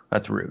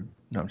 that's rude.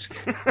 No, I'm just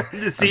kidding.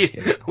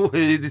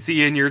 Is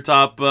he in your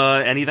top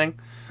anything?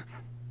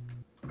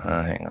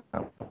 Hang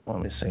on. Let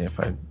me see if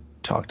I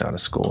talked out of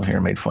school here,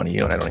 made fun of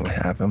you, and I don't even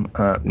have him.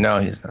 No,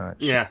 he's not.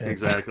 Yeah, Shit.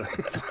 exactly.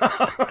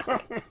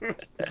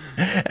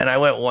 And I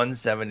went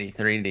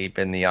 173 deep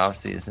in the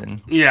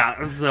offseason.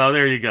 Yeah, so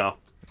there you go.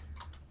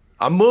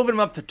 I'm moving him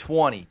up to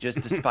 20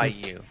 just to spite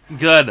you.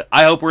 Good.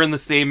 I hope we're in the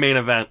same main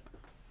event.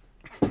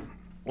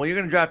 Well, you're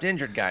going to draft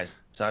injured guys,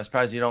 so I'm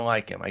surprised you don't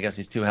like him. I guess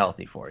he's too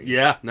healthy for you.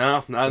 Yeah,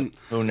 no, not.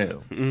 Who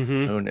knew?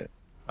 Mm-hmm. Who knew?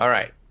 All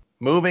right,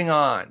 moving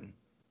on.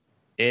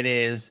 It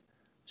is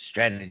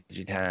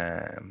strategy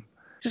time.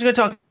 Just going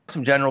to talk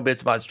some general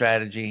bits about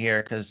strategy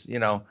here because,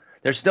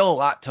 there's still a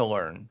lot to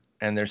learn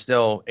and there's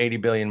still 80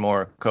 billion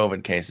more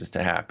COVID cases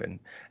to happen.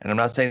 And I'm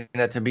not saying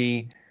that to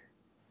be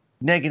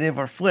negative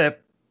or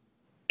flip.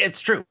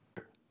 It's true.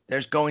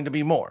 There's going to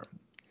be more.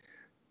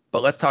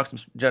 But let's talk some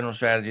general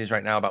strategies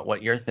right now about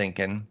what you're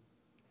thinking.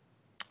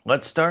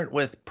 Let's start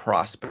with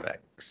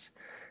prospects.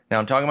 Now,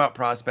 I'm talking about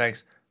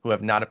prospects who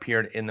have not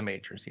appeared in the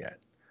majors yet.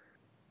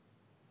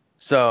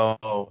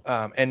 So,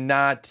 and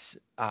not,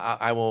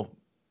 I will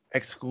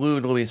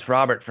exclude Luis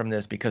Robert from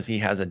this because he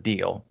has a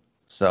deal.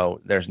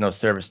 So there's no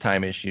service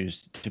time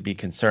issues to be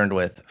concerned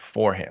with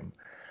for him.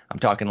 I'm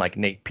talking like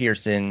Nate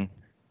Pearson,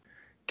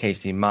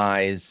 Casey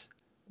Mize,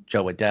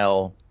 Joe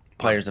Adell,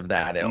 players of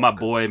that ilk. My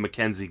boy,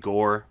 Mackenzie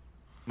Gore.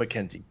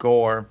 Mackenzie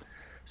Gore.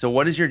 So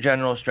what is your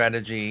general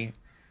strategy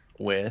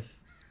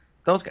with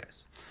those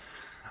guys?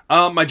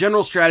 My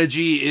general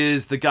strategy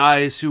is the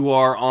guys who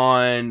are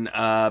on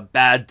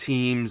bad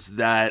teams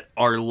that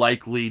are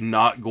likely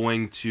not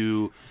going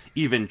to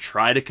even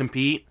try to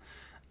compete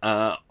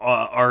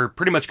are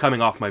pretty much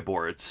coming off my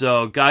board.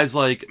 So guys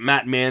like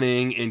Matt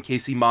Manning and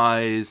Casey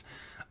Mize,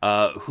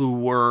 who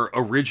were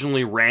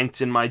originally ranked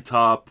in my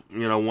top,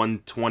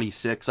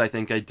 126, I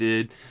think I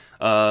did,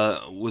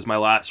 was my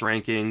last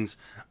rankings.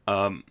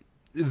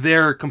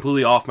 They're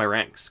completely off my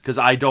ranks because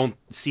I don't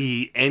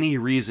see any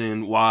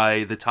reason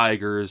why the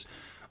Tigers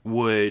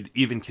would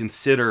even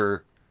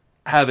consider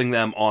having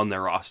them on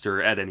their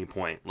roster at any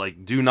point.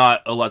 Like, do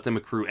not let them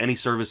accrue any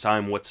service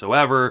time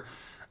whatsoever.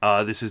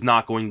 This is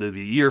not going to be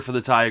a year for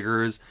the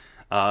Tigers.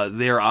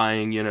 They're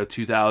eyeing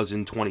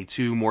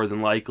 2022 more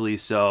than likely,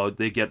 so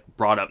they get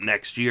brought up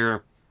next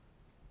year.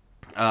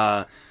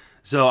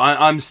 So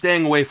I'm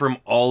staying away from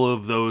all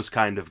of those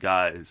kind of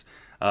guys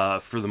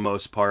for the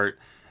most part.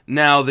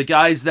 Now, the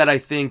guys that I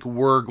think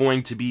were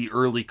going to be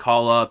early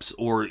call-ups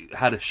or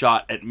had a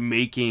shot at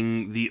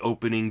making the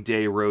opening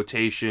day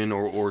rotation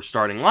or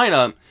starting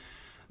lineup,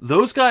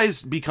 those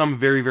guys become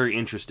very, very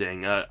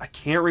interesting. I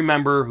can't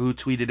remember who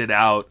tweeted it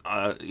out,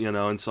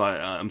 and so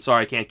I'm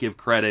sorry I can't give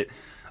credit,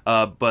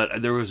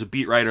 but there was a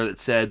beat writer that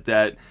said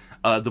that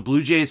the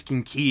Blue Jays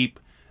can keep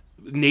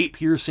Nate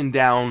Pearson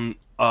down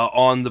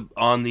on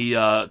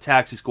the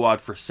taxi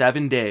squad for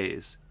 7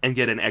 days and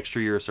get an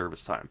extra year of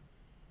service time.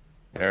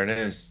 There it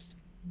is.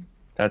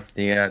 That's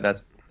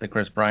the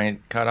Chris Bryant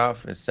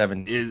cutoff is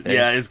 7 days.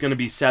 Yeah, it's going to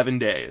be 7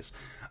 days,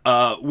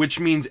 which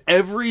means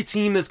every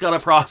team that's got a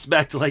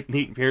prospect like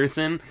Nate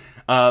Pearson,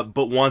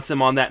 but wants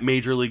him on that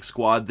major league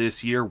squad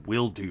this year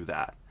will do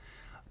that.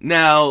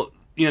 Now,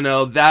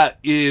 that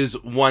is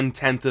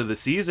 1/10 of the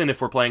season if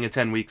we're playing a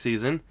 10-week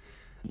season.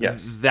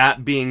 Yes.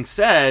 That being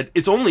said,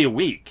 it's only a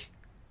week,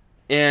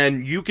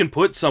 and you can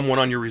put someone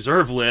on your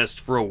reserve list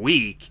for a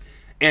week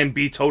and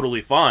be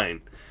totally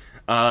fine.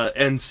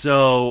 And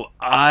so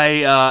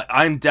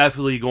I'm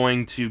definitely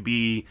going to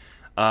be.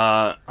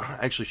 I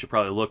actually should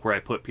probably look where I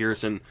put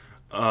Pearson,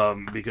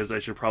 because I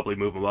should probably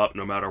move him up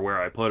no matter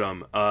where I put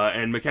him.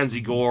 And Mackenzie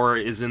Gore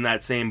is in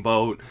that same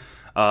boat.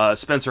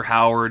 Spencer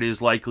Howard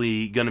is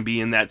likely going to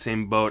be in that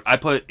same boat. I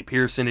put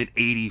Pearson at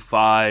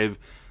 85,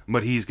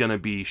 but he's going to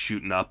be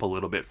shooting up a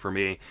little bit for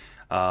me.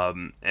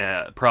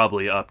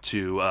 Probably up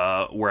to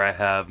where I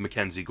have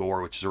Mackenzie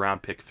Gore, which is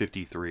around pick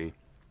 53.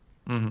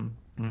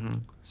 Mm-hmm. Mm-hmm.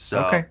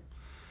 So. Okay.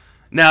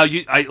 Now,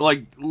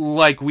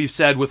 like we've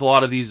said with a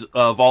lot of these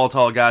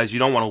volatile guys, you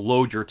don't want to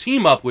load your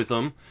team up with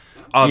them,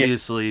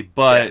 obviously. Yeah.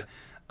 But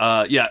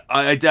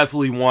I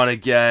definitely want to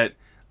get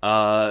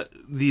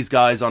these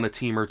guys on a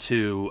team or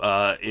two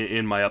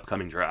in my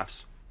upcoming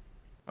drafts.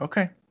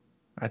 Okay,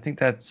 I think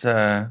that's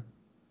all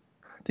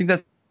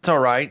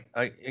right.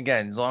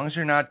 Again, as long as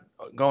you're not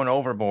going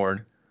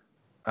overboard,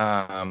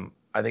 I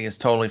think it's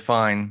totally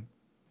fine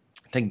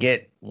to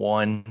get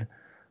one,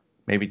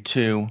 maybe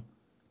two,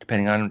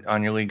 depending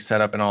on your league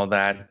setup and all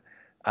that.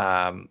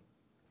 And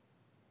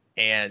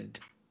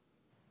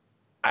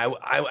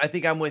I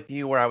think I'm with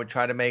you where I would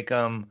try to make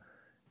them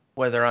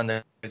whether on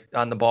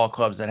the ball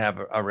clubs that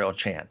have a real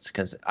chance,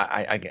 because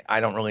I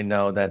don't really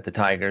know that the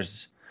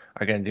Tigers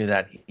are going to do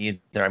that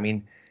either. I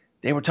mean,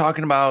 they were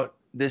talking about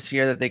this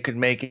year that they could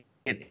make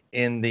it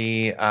in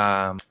the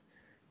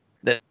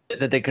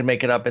that they could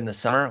make it up in the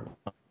summer,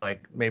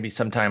 like maybe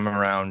sometime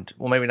around.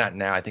 Well, maybe not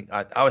now. I think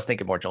I was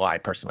thinking more July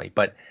personally,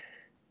 but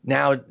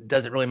now it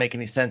doesn't really make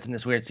any sense in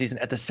this weird season.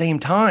 At the same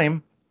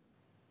time,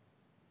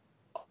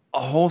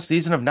 a whole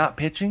season of not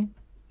pitching,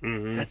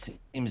 that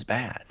seems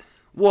bad.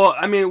 Well,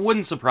 I mean, it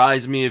wouldn't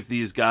surprise me if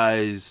these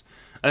guys,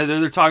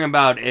 they're talking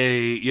about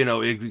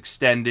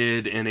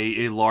extended in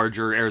a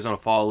larger Arizona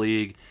Fall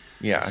League.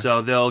 Yeah.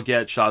 So they'll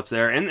get shots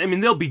there. And, I mean,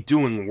 they'll be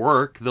doing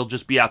work. They'll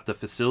just be at the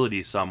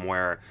facility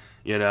somewhere,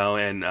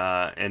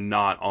 and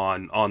not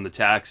on the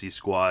taxi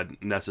squad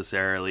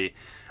necessarily.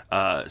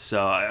 So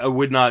I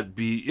would not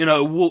be,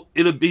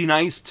 it'll be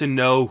nice to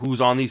know who's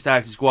on these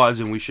taxi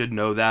squads, and we should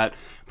know that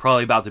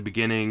probably about the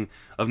beginning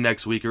of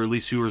next week, or at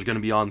least who is going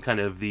to be on kind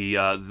of the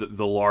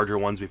larger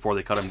ones before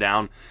they cut them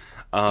down.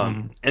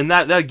 And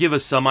that give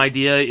us some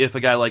idea if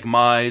a guy like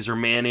Mize or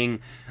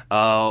Manning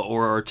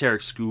or Tarek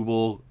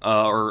Skubal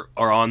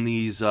are on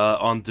these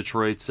on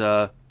Detroit's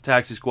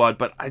taxi squad.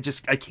 But I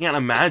can't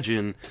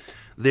imagine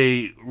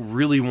they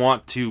really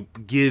want to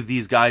give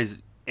these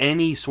guys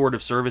any sort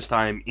of service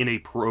time on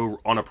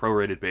a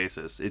prorated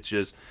basis.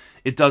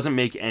 It doesn't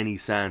make any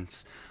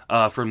sense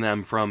from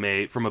them from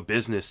a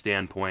business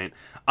standpoint.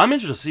 I'm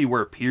interested to see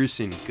where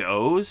Pearson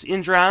goes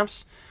in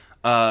drafts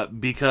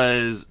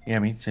because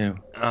me too.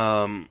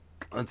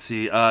 Let's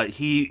see.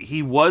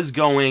 He was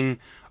going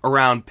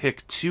around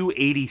pick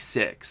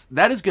 286.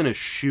 That is going to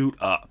shoot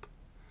up.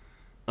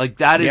 Like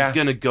that is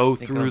going to go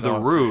through the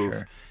roof.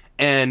 Sure.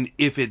 And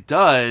if it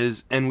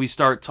does, and we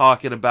start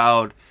talking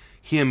about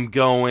him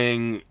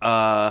going,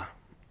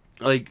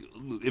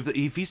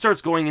 if he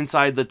starts going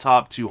inside the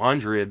top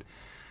 200,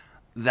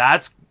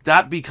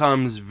 that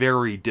becomes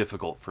very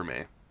difficult for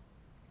me.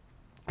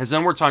 As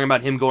then we're talking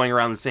about him going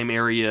around the same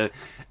area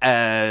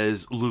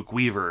as Luke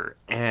Weaver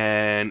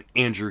and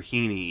Andrew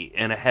Heaney,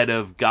 and ahead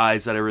of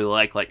guys that I really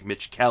like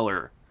Mitch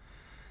Keller.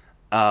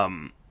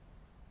 And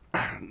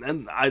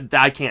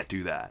I can't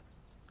do that.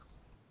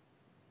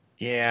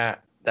 Yeah,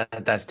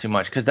 that's too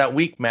much, because that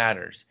week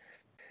matters.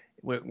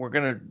 We're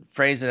going to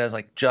phrase it as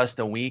like just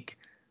a week,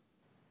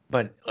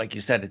 but like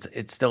you said,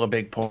 it's still a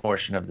big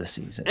portion of the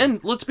season.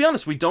 And let's be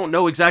honest, we don't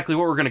know exactly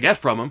what we're going to get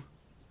from him.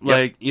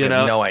 Like, we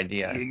have no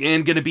idea.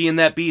 And going to be in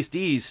that Beast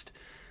East,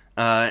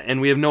 and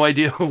we have no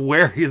idea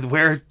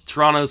where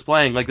Toronto's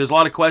playing. Like, there's a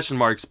lot of question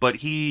marks, but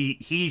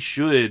he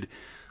should.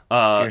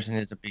 Pearson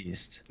is a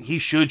beast. He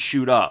should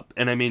shoot up,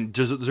 and I mean,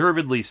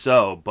 deservedly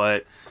so.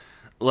 But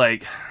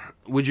like,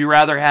 Would you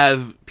rather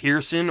have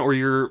Pearson or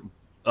your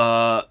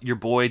boy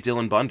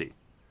Dylan Bundy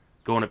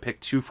going to pick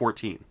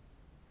 214?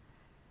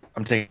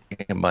 I'm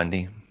taking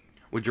Bundy.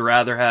 Would you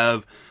rather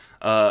have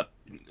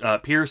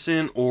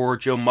Pearson or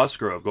Joe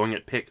Musgrove going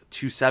at pick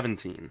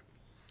 217?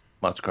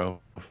 Musgrove.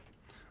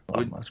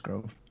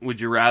 Musgrove.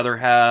 Would you rather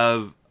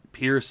have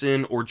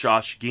Pearson or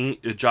Josh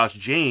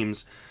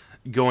James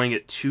going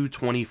at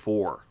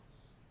 224?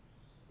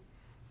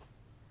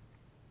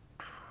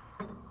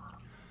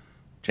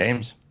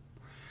 James.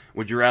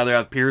 Would you rather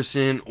have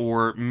Pearson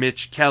or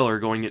Mitch Keller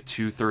going at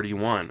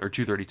 231 or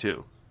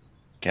 232?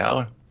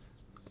 Keller.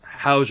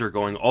 Hauser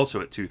going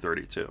also at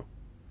 232.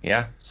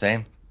 Yeah,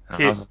 same.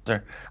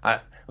 Hauser.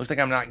 Looks like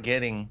I'm not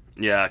getting.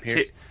 Yeah,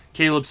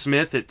 Caleb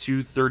Smith at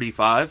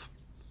 235.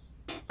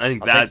 I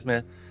think I'll take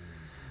Smith.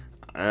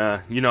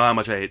 You know how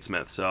much I hate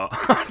Smith, so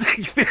I'll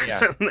take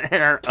Pearson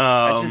there.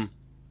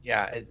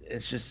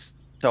 It's just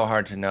so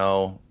hard to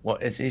know.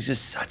 He's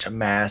just such a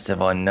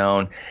massive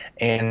unknown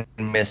and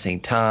missing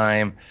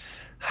time.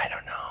 I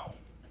don't know.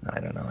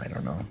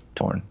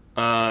 Torn.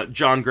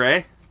 John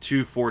Gray,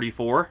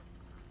 244.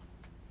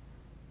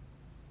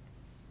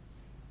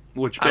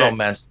 Which I don't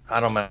mess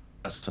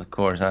with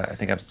Coors. I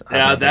think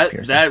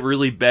that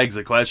really begs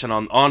the question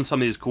on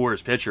some of these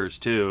Coors pitchers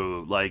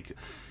too. Like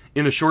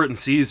in a shortened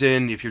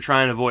season, if you're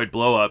trying to avoid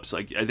blowups,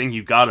 like I think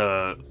you've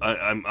gotta.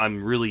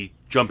 I'm really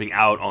jumping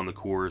out on the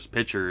Coors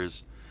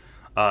pitchers.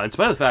 In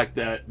spite of the fact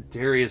that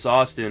Darius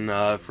Austin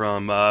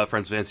from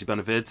Friends of Fantasy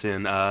Benefits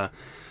and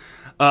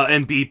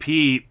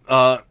BP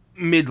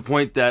made the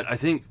point that I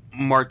think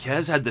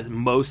Marquez had the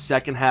most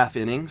second half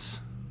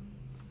innings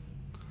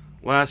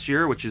last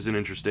year, which is an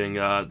interesting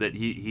that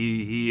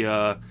he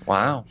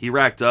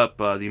racked up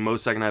the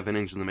most second half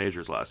innings in the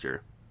majors last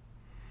year.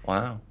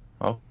 Wow.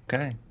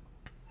 Okay.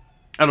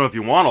 I don't know if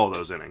you want all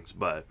those innings,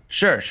 but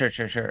sure.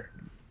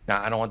 No,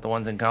 I don't want the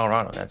ones in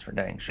Colorado. That's for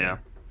dang sure. Yeah.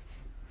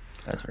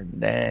 That's for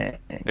dang.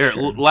 Here,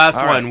 sure. Last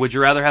all one. Right. Would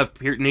you rather have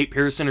Nate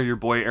Pearson or your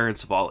boy Aaron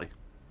Savali?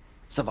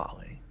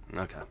 Savali.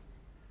 Okay.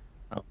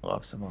 I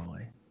love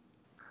Savali.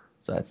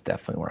 So that's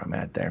definitely where I'm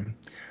at there.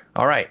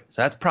 All right.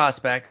 So that's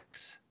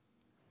prospects.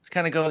 Let's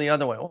kind of go the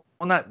other way. Well,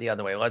 not the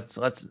other way.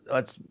 Let's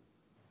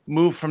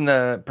move from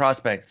the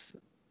prospects.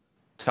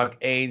 Talk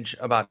age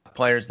about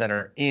players that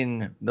are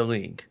in the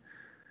league.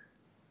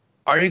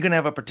 Are you going to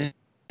have a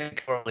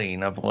particular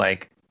lean of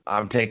like,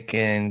 I'm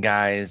taking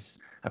guys,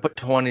 I put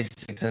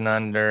 26 and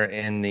under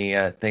in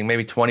the thing,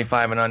 maybe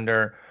 25 and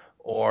under,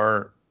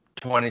 or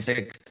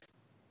 26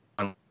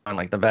 on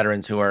like the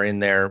veterans who are in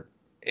their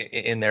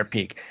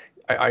peak.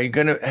 Are you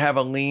going to have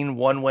a lean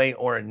one way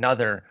or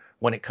another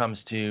when it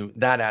comes to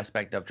that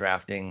aspect of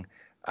drafting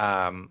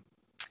that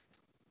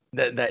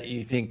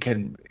you think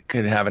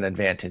could have an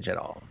advantage at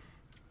all?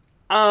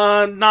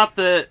 Not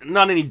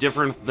any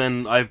different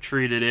than I've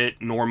treated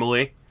it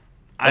normally.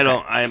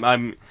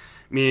 Okay.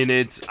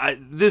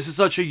 This is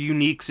such a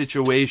unique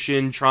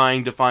situation.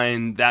 Trying to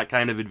find that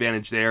kind of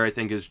advantage there, I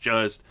think, is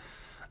just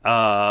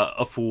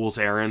a fool's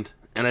errand.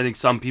 And I think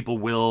some people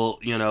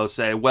will,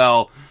 say,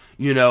 well,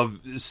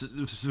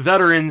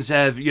 veterans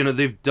have,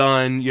 they've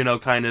done,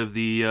 kind of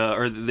the,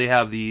 or they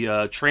have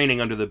the training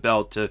under the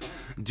belt to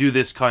do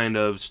this kind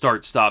of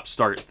start, stop,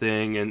 start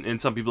thing. And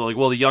some people are like,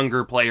 well, the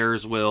younger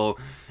players will,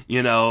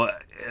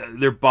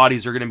 their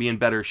bodies are going to be in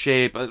better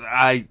shape.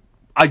 I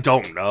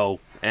don't know.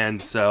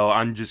 And so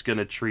I'm just going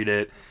to treat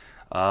it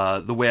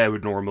the way I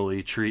would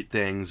normally treat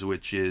things,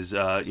 which is,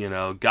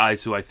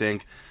 guys who I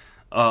think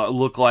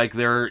look like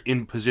they're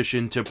in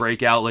position to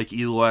break out, like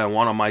Eloy. I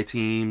want on my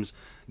teams.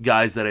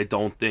 Guys that I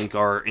don't think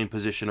are in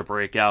position to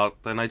break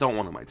out, then I don't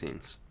want on my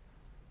teams.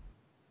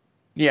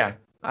 Yeah,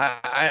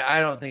 I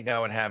don't think I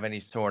would have any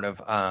sort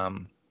of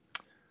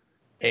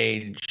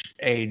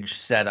age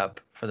setup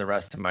for the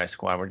rest of my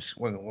squad.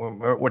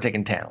 We're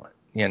taking talent,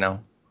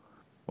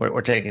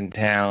 We're taking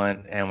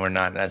talent, and we're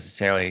not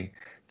necessarily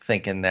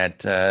thinking that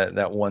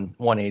that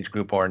one age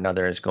group or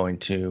another is going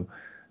to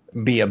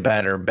be a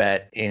better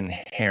bet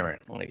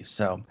inherently.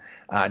 So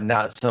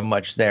not so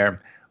much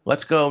there.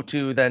 Let's go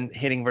to then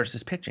hitting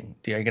versus pitching.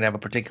 Are you going to have a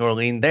particular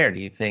lean there? Do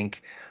you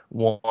think there's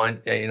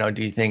going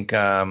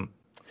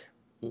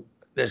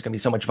to be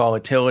so much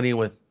volatility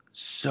with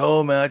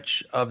so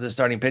much of the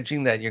starting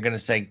pitching that you're going to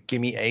say,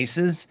 give me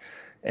aces,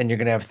 and you're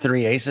going to have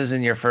 3 aces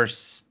in your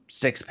first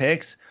 6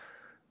 picks?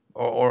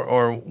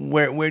 Or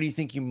where do you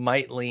think you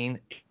might lean?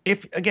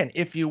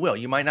 If you will,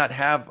 you might not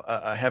have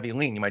a heavy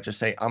lean. You might just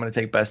say, I'm going to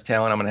take best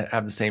talent. I'm going to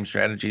have the same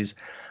strategies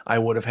I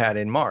would have had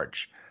in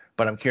March.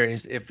 But I'm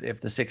curious if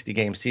the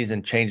 60-game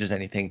season changes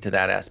anything to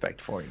that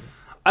aspect for you.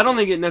 I don't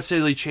think it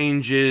necessarily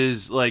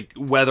changes like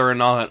whether or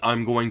not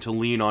I'm going to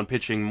lean on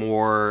pitching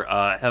more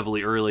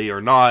heavily early or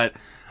not.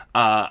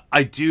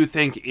 I do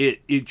think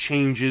it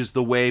changes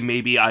the way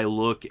maybe I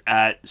look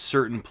at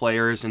certain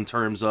players in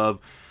terms of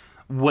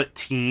what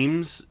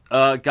teams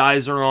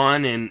guys are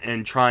on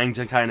and trying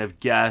to kind of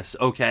guess,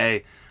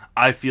 okay,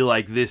 I feel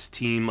like this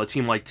team, a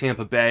team like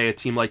Tampa Bay, a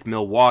team like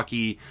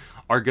Milwaukee,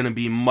 are going to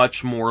be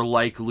much more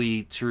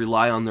likely to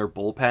rely on their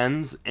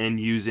bullpens and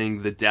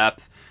using the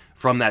depth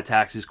from that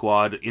taxi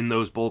squad in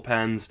those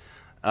bullpens,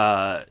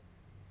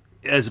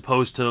 as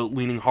opposed to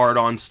leaning hard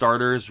on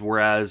starters.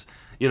 Whereas,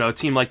 a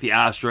team like the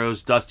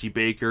Astros, Dusty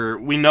Baker,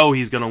 we know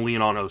he's going to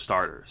lean on those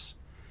starters.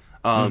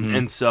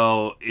 And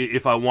so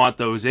if I want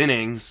those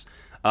innings,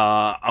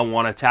 I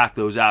want to attack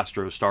those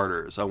Astros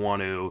starters. I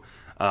want to,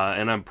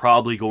 and I'm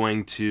probably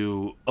going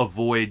to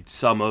avoid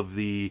some of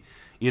the,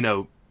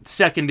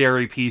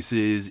 secondary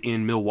pieces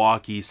in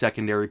Milwaukee,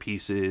 secondary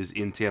pieces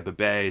in Tampa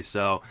Bay.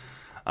 So,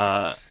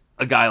 a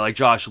guy like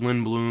Josh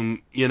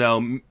Lindblom,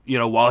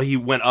 while he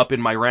went up in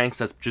my ranks,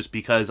 that's just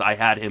because I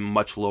had him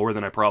much lower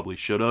than I probably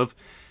should have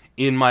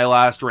in my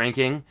last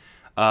ranking.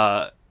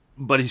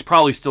 But he's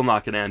probably still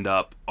not going to end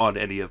up on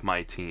any of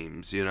my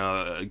teams.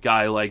 A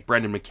guy like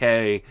Brendan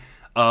McKay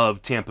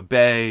of Tampa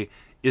Bay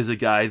is a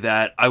guy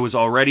that I was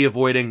already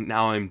avoiding.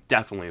 Now I'm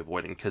definitely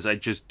avoiding because I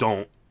just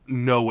don't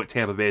know what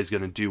Tampa Bay is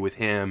going to do with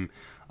him,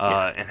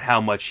 and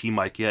how much he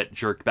might get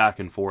jerked back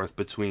and forth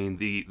between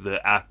the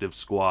active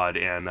squad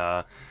and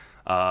the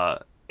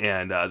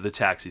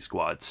taxi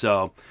squad.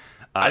 So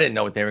I didn't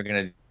know what they were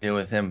going to do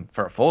with him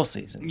for a full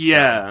season.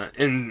 Yeah,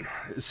 and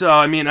so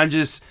I'm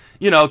just,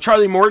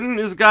 Charlie Morton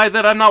is a guy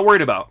that I'm not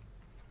worried about.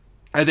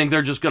 I think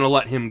they're just going to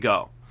let him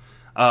go.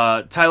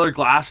 Tyler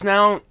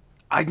Glasnow,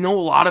 I know a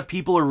lot of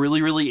people are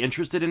really, really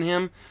interested in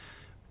him.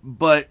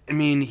 But,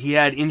 he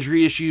had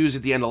injury issues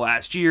at the end of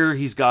last year.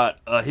 He's got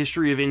a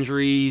history of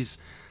injuries.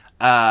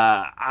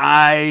 Tampa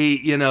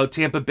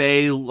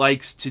Bay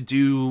likes to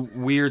do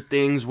weird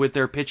things with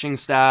their pitching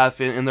staff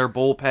and their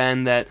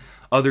bullpen that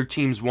other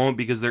teams won't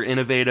because they're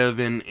innovative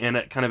and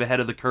kind of ahead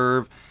of the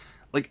curve.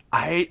 Like,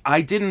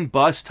 I didn't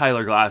bust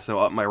Tyler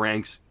Glasnow up my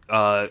ranks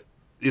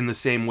in the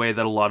same way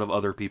that a lot of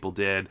other people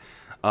did.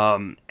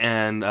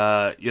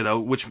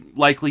 Which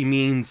likely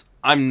means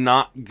I'm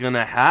not going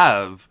to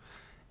have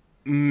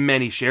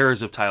many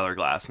shares of Tyler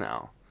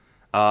Glasnow.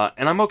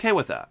 And I'm okay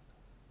with that.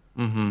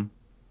 Mm-hmm.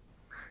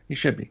 You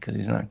should be, because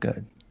he's not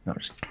good. No,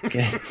 just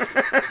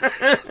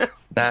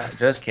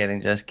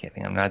kidding. Just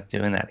kidding. I'm not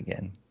doing that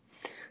again.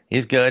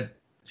 He's good.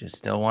 Just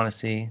still want to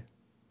see.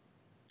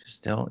 Just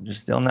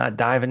still not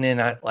diving in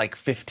at like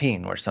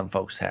 15 where some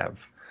folks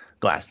have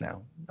Glasnow.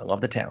 I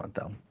love the talent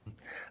though.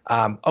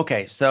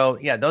 Okay, so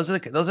yeah, those are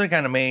the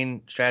kind of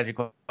main strategy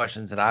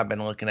questions that I've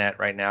been looking at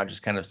right now.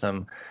 Just kind of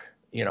some,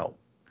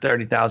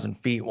 30,000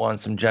 feet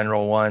ones, some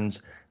general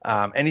ones.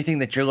 Anything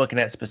that you're looking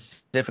at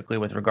specifically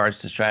with regards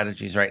to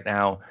strategies right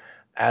now,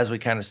 as we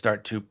kind of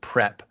start to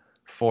prep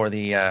for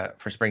the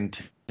for spring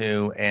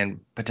 2 and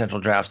potential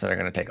drafts that are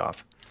going to take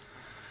off.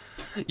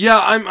 Yeah,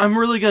 I'm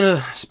really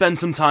gonna spend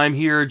some time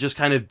here just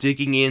kind of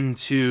digging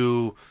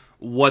into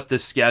what the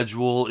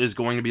schedule is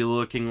going to be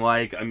looking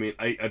like. I'm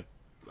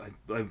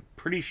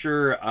pretty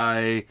sure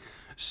I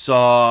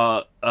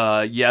saw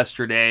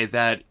yesterday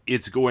that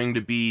it's going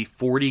to be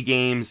 40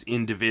 games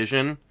in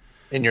division.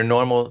 In your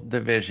normal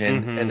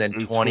division, and then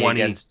 20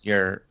 against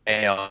your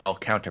AL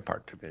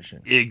counterpart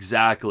division.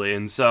 Exactly.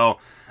 And so,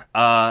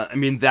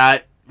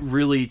 that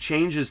really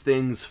changes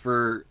things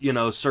for,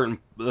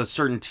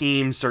 certain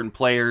teams, certain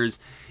players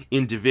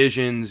in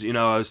divisions.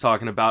 I was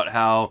talking about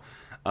how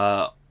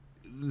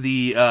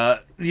the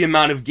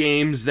amount of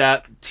games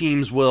that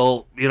teams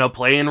will,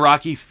 play in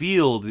Rocky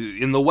Field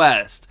in the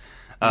West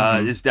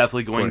is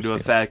definitely going to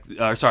affect,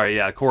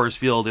 Coors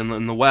Field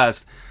in the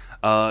West.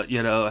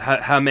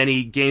 How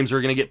many games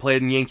are going to get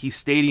played in Yankee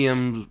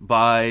Stadium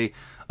by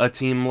a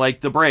team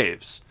like the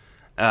Braves.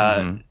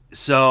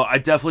 So I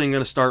definitely am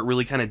going to start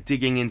really kind of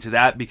digging into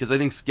that, because I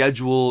think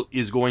schedule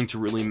is going to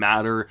really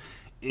matter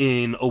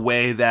in a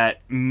way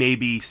that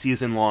maybe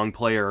season-long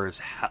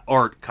players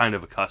aren't kind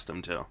of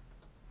accustomed to.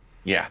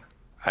 Yeah,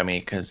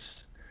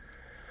 because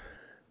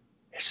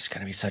it's just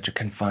going to be such a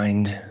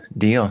confined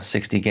deal,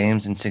 60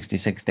 games in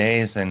 66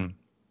 days. And,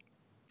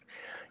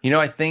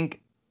 I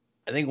think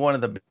one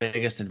of the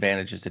biggest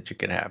advantages that you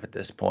could have at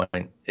this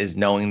point is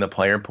knowing the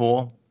player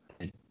pool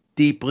as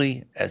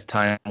deeply as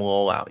time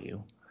will allow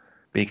you.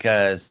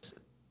 Because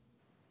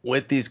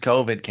with these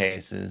COVID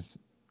cases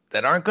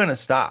that aren't going to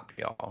stop,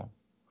 y'all.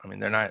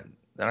 They're not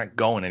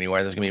going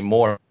anywhere. There's going to be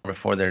more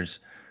before there's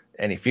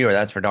any fewer.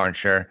 That's for darn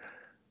sure.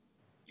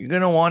 You're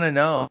going to want to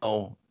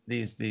know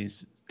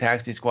these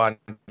taxi squad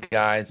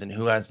guys and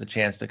who has the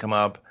chance to come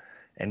up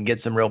and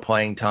get some real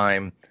playing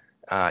time.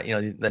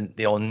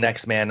 The old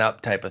next man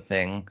up type of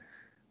thing.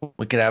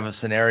 We could have a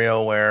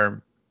scenario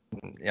where,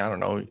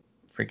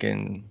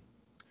 freaking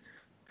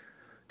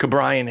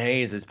Ke'Bryan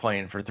Hayes is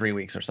playing for 3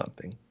 weeks or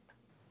something,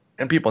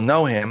 and people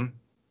know him,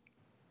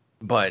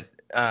 but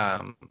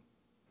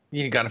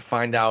you got to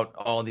find out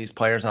all these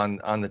players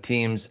on the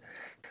teams.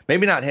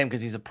 Maybe not him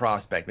because he's a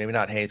prospect. Maybe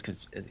not Hayes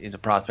because he's a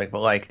prospect,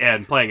 but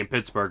and playing in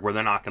Pittsburgh where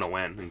they're not going to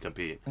win and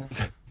compete.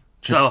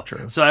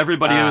 True. So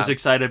everybody who was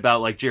excited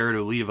about Jared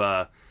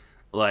Oliva.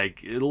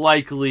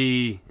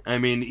 Likely,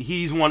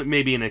 he's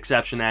maybe an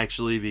exception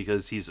actually,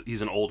 because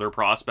he's an older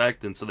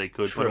prospect, and so they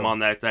could put him on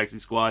that taxi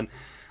squad.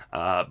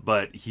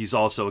 But he's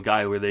also a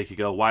guy where they could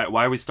go, why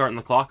are we starting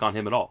the clock on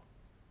him at all?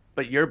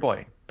 But your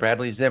boy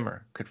Bradley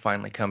Zimmer could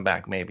finally come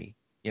back. Maybe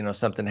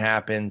something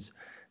happens.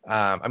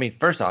 I mean,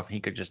 first off, he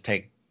could just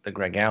take the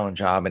Greg Allen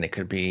job, and it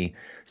could be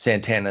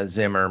Santana,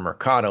 Zimmer,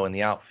 Mercado in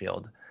the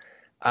outfield.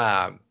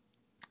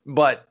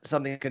 But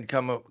something could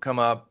come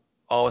up.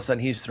 All of a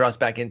sudden, he's thrust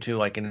back into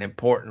like an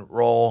important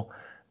role,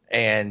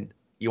 and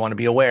you want to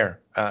be aware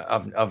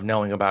of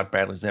knowing about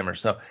Bradley Zimmer.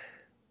 So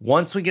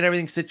once we get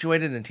everything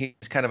situated and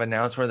teams kind of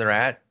announce where they're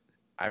at,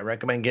 I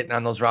recommend getting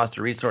on those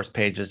roster resource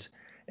pages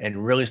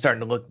and really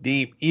starting to look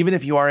deep, even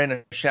if you are in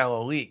a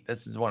shallow league.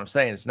 This is what I'm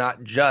saying. It's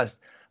not just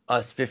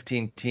us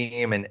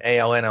 15-team and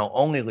ALNL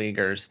only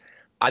leaguers.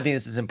 I think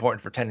this is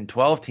important for 10 and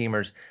 12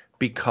 teamers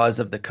because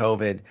of the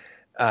COVID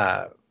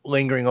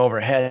lingering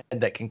overhead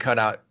that can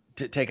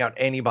take out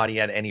anybody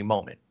at any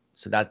moment.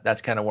 So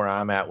that's kind of where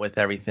I'm at with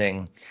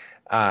everything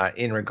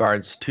in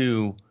regards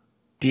to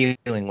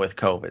dealing with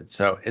COVID.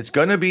 So it's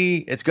gonna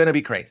be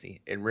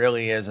crazy. It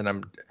really is, and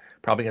I'm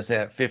probably gonna say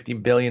that 50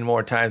 billion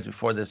more times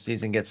before this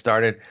season gets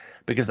started,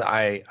 because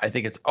I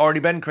think it's already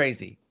been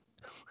crazy.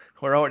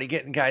 We're already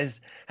getting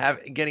guys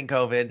getting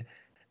COVID,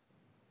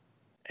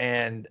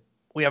 and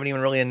we haven't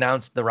even really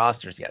announced the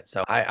rosters yet.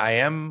 So I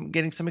am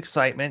getting some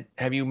excitement.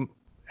 Have you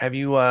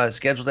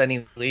scheduled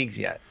any leagues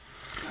yet?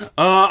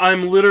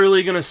 I'm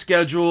literally going to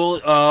schedule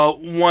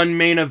one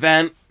main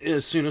event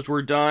as soon as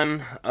we're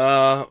done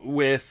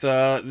with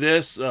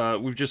this.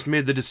 We've just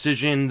made the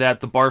decision that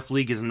the Barf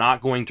League is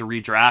not going to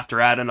redraft or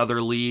add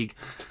another league.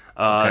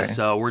 Okay.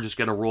 So we're just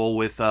going to roll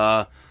with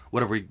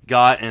whatever we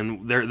got.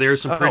 And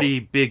there's some pretty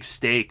big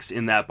stakes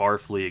in that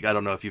Barf League. I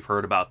don't know if you've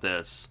heard about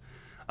this.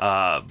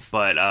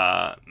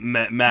 But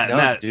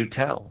Matt, do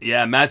tell.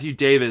 Yeah, Matthew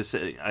Davis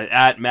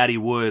at Matty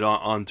Wood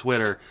on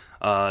Twitter.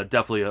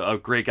 Definitely a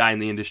great guy in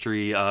the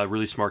industry,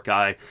 really smart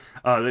guy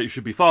that you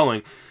should be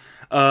following.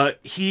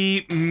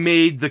 He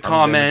made the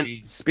comment.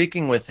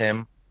 Speaking with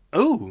him.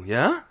 Oh,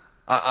 yeah?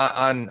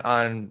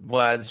 On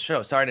Vlad's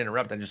show. Sorry to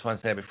interrupt. I just want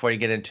to say before you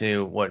get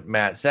into what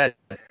Matt said,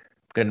 I'm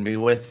going to be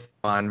with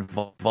on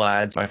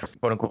Vlad's, my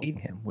first quote unquote, meet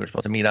him. We were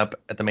supposed to meet up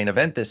at the main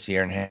event this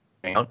year and hang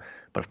out,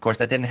 but of course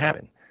that didn't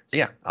happen. So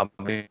yeah, I'll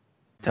be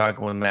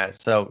talking with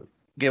Matt. So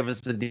give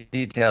us the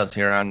details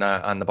here on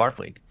the Barf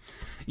League.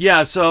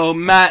 Yeah, so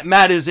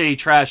Matt is a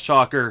trash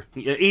talker,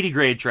 80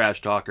 grade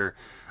trash talker,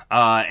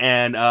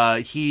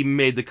 and he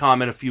made the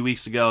comment a few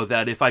weeks ago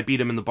that if I beat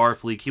him in the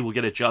Barf League, he will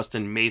get a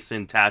Justin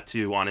Mason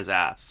tattoo on his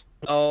ass.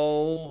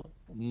 Oh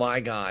my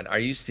God, are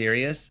you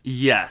serious?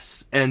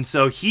 Yes, and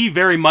so he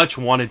very much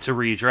wanted to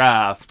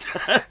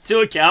redraft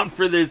to account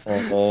for this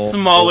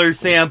smaller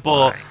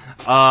sample.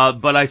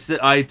 But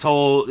I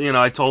told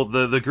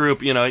the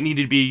group, it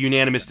needed to be a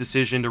unanimous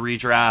decision to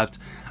redraft.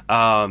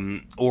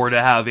 Or to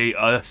have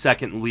a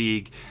second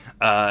league,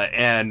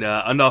 and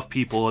enough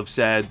people have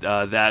said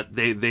that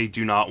they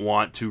do not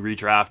want to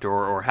redraft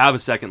or have a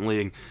second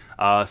league.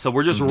 So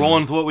we're just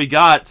rolling with what we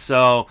got.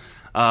 So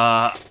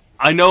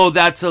I know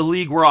that's a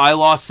league where I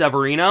lost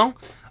Severino,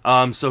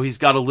 so he's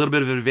got a little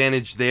bit of an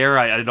advantage there.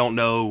 I don't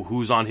know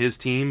who's on his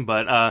team,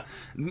 but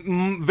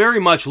very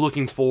much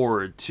looking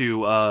forward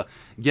to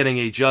getting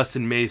a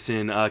Justin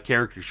Mason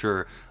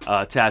caricature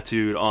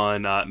tattooed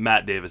on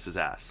Matt Davis's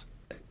ass.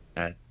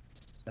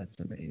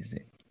 That's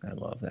amazing. I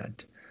love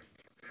that.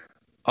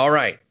 All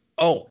right.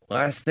 Oh,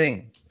 last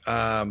thing.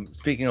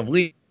 Speaking of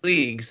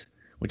leagues,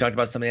 we talked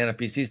about some of the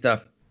NFBC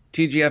stuff.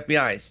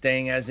 TGFBI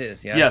staying as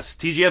is, yes? Yes,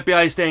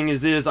 TGFBI staying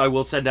as is. I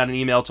will send out an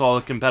email to all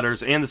the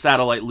competitors and the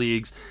satellite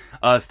leagues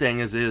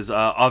staying as is.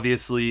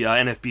 Obviously,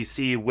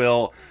 NFBC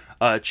will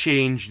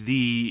change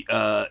the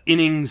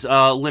innings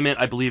limit.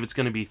 I believe it's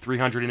going to be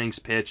 300 innings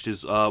pitched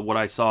is what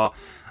I saw.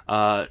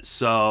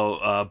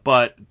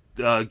 But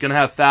gonna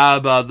have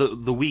Fab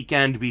the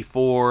weekend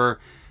before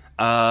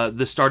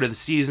the start of the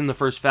season, the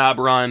first Fab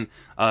run,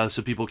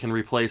 so people can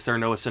replace their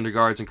Noah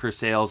Syndergaards and Chris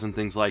Sales and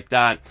things like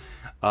that.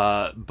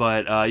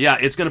 Yeah,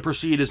 it's gonna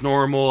proceed as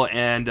normal,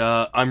 and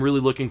I'm really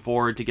looking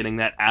forward to getting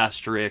that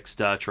asterisk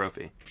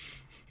trophy.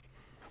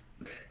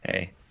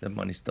 Hey, the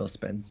money still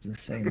spends the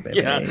same, baby.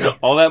 Yeah,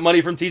 all that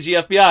money from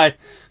TGFBI.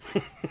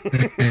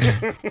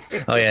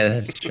 Oh yeah,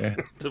 that's true.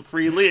 It's a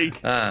free league.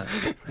 I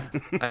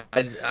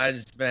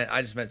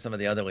just meant some of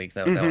the other leagues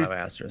that will have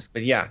asterisks.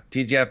 But yeah,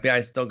 TGFBI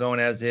is still going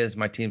as is.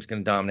 My team's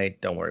going to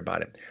dominate. Don't worry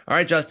about it. All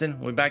right, Justin,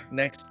 we'll be back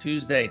next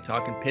Tuesday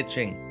talking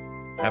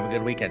pitching. Have a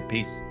good weekend.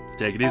 Peace.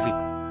 Take it easy.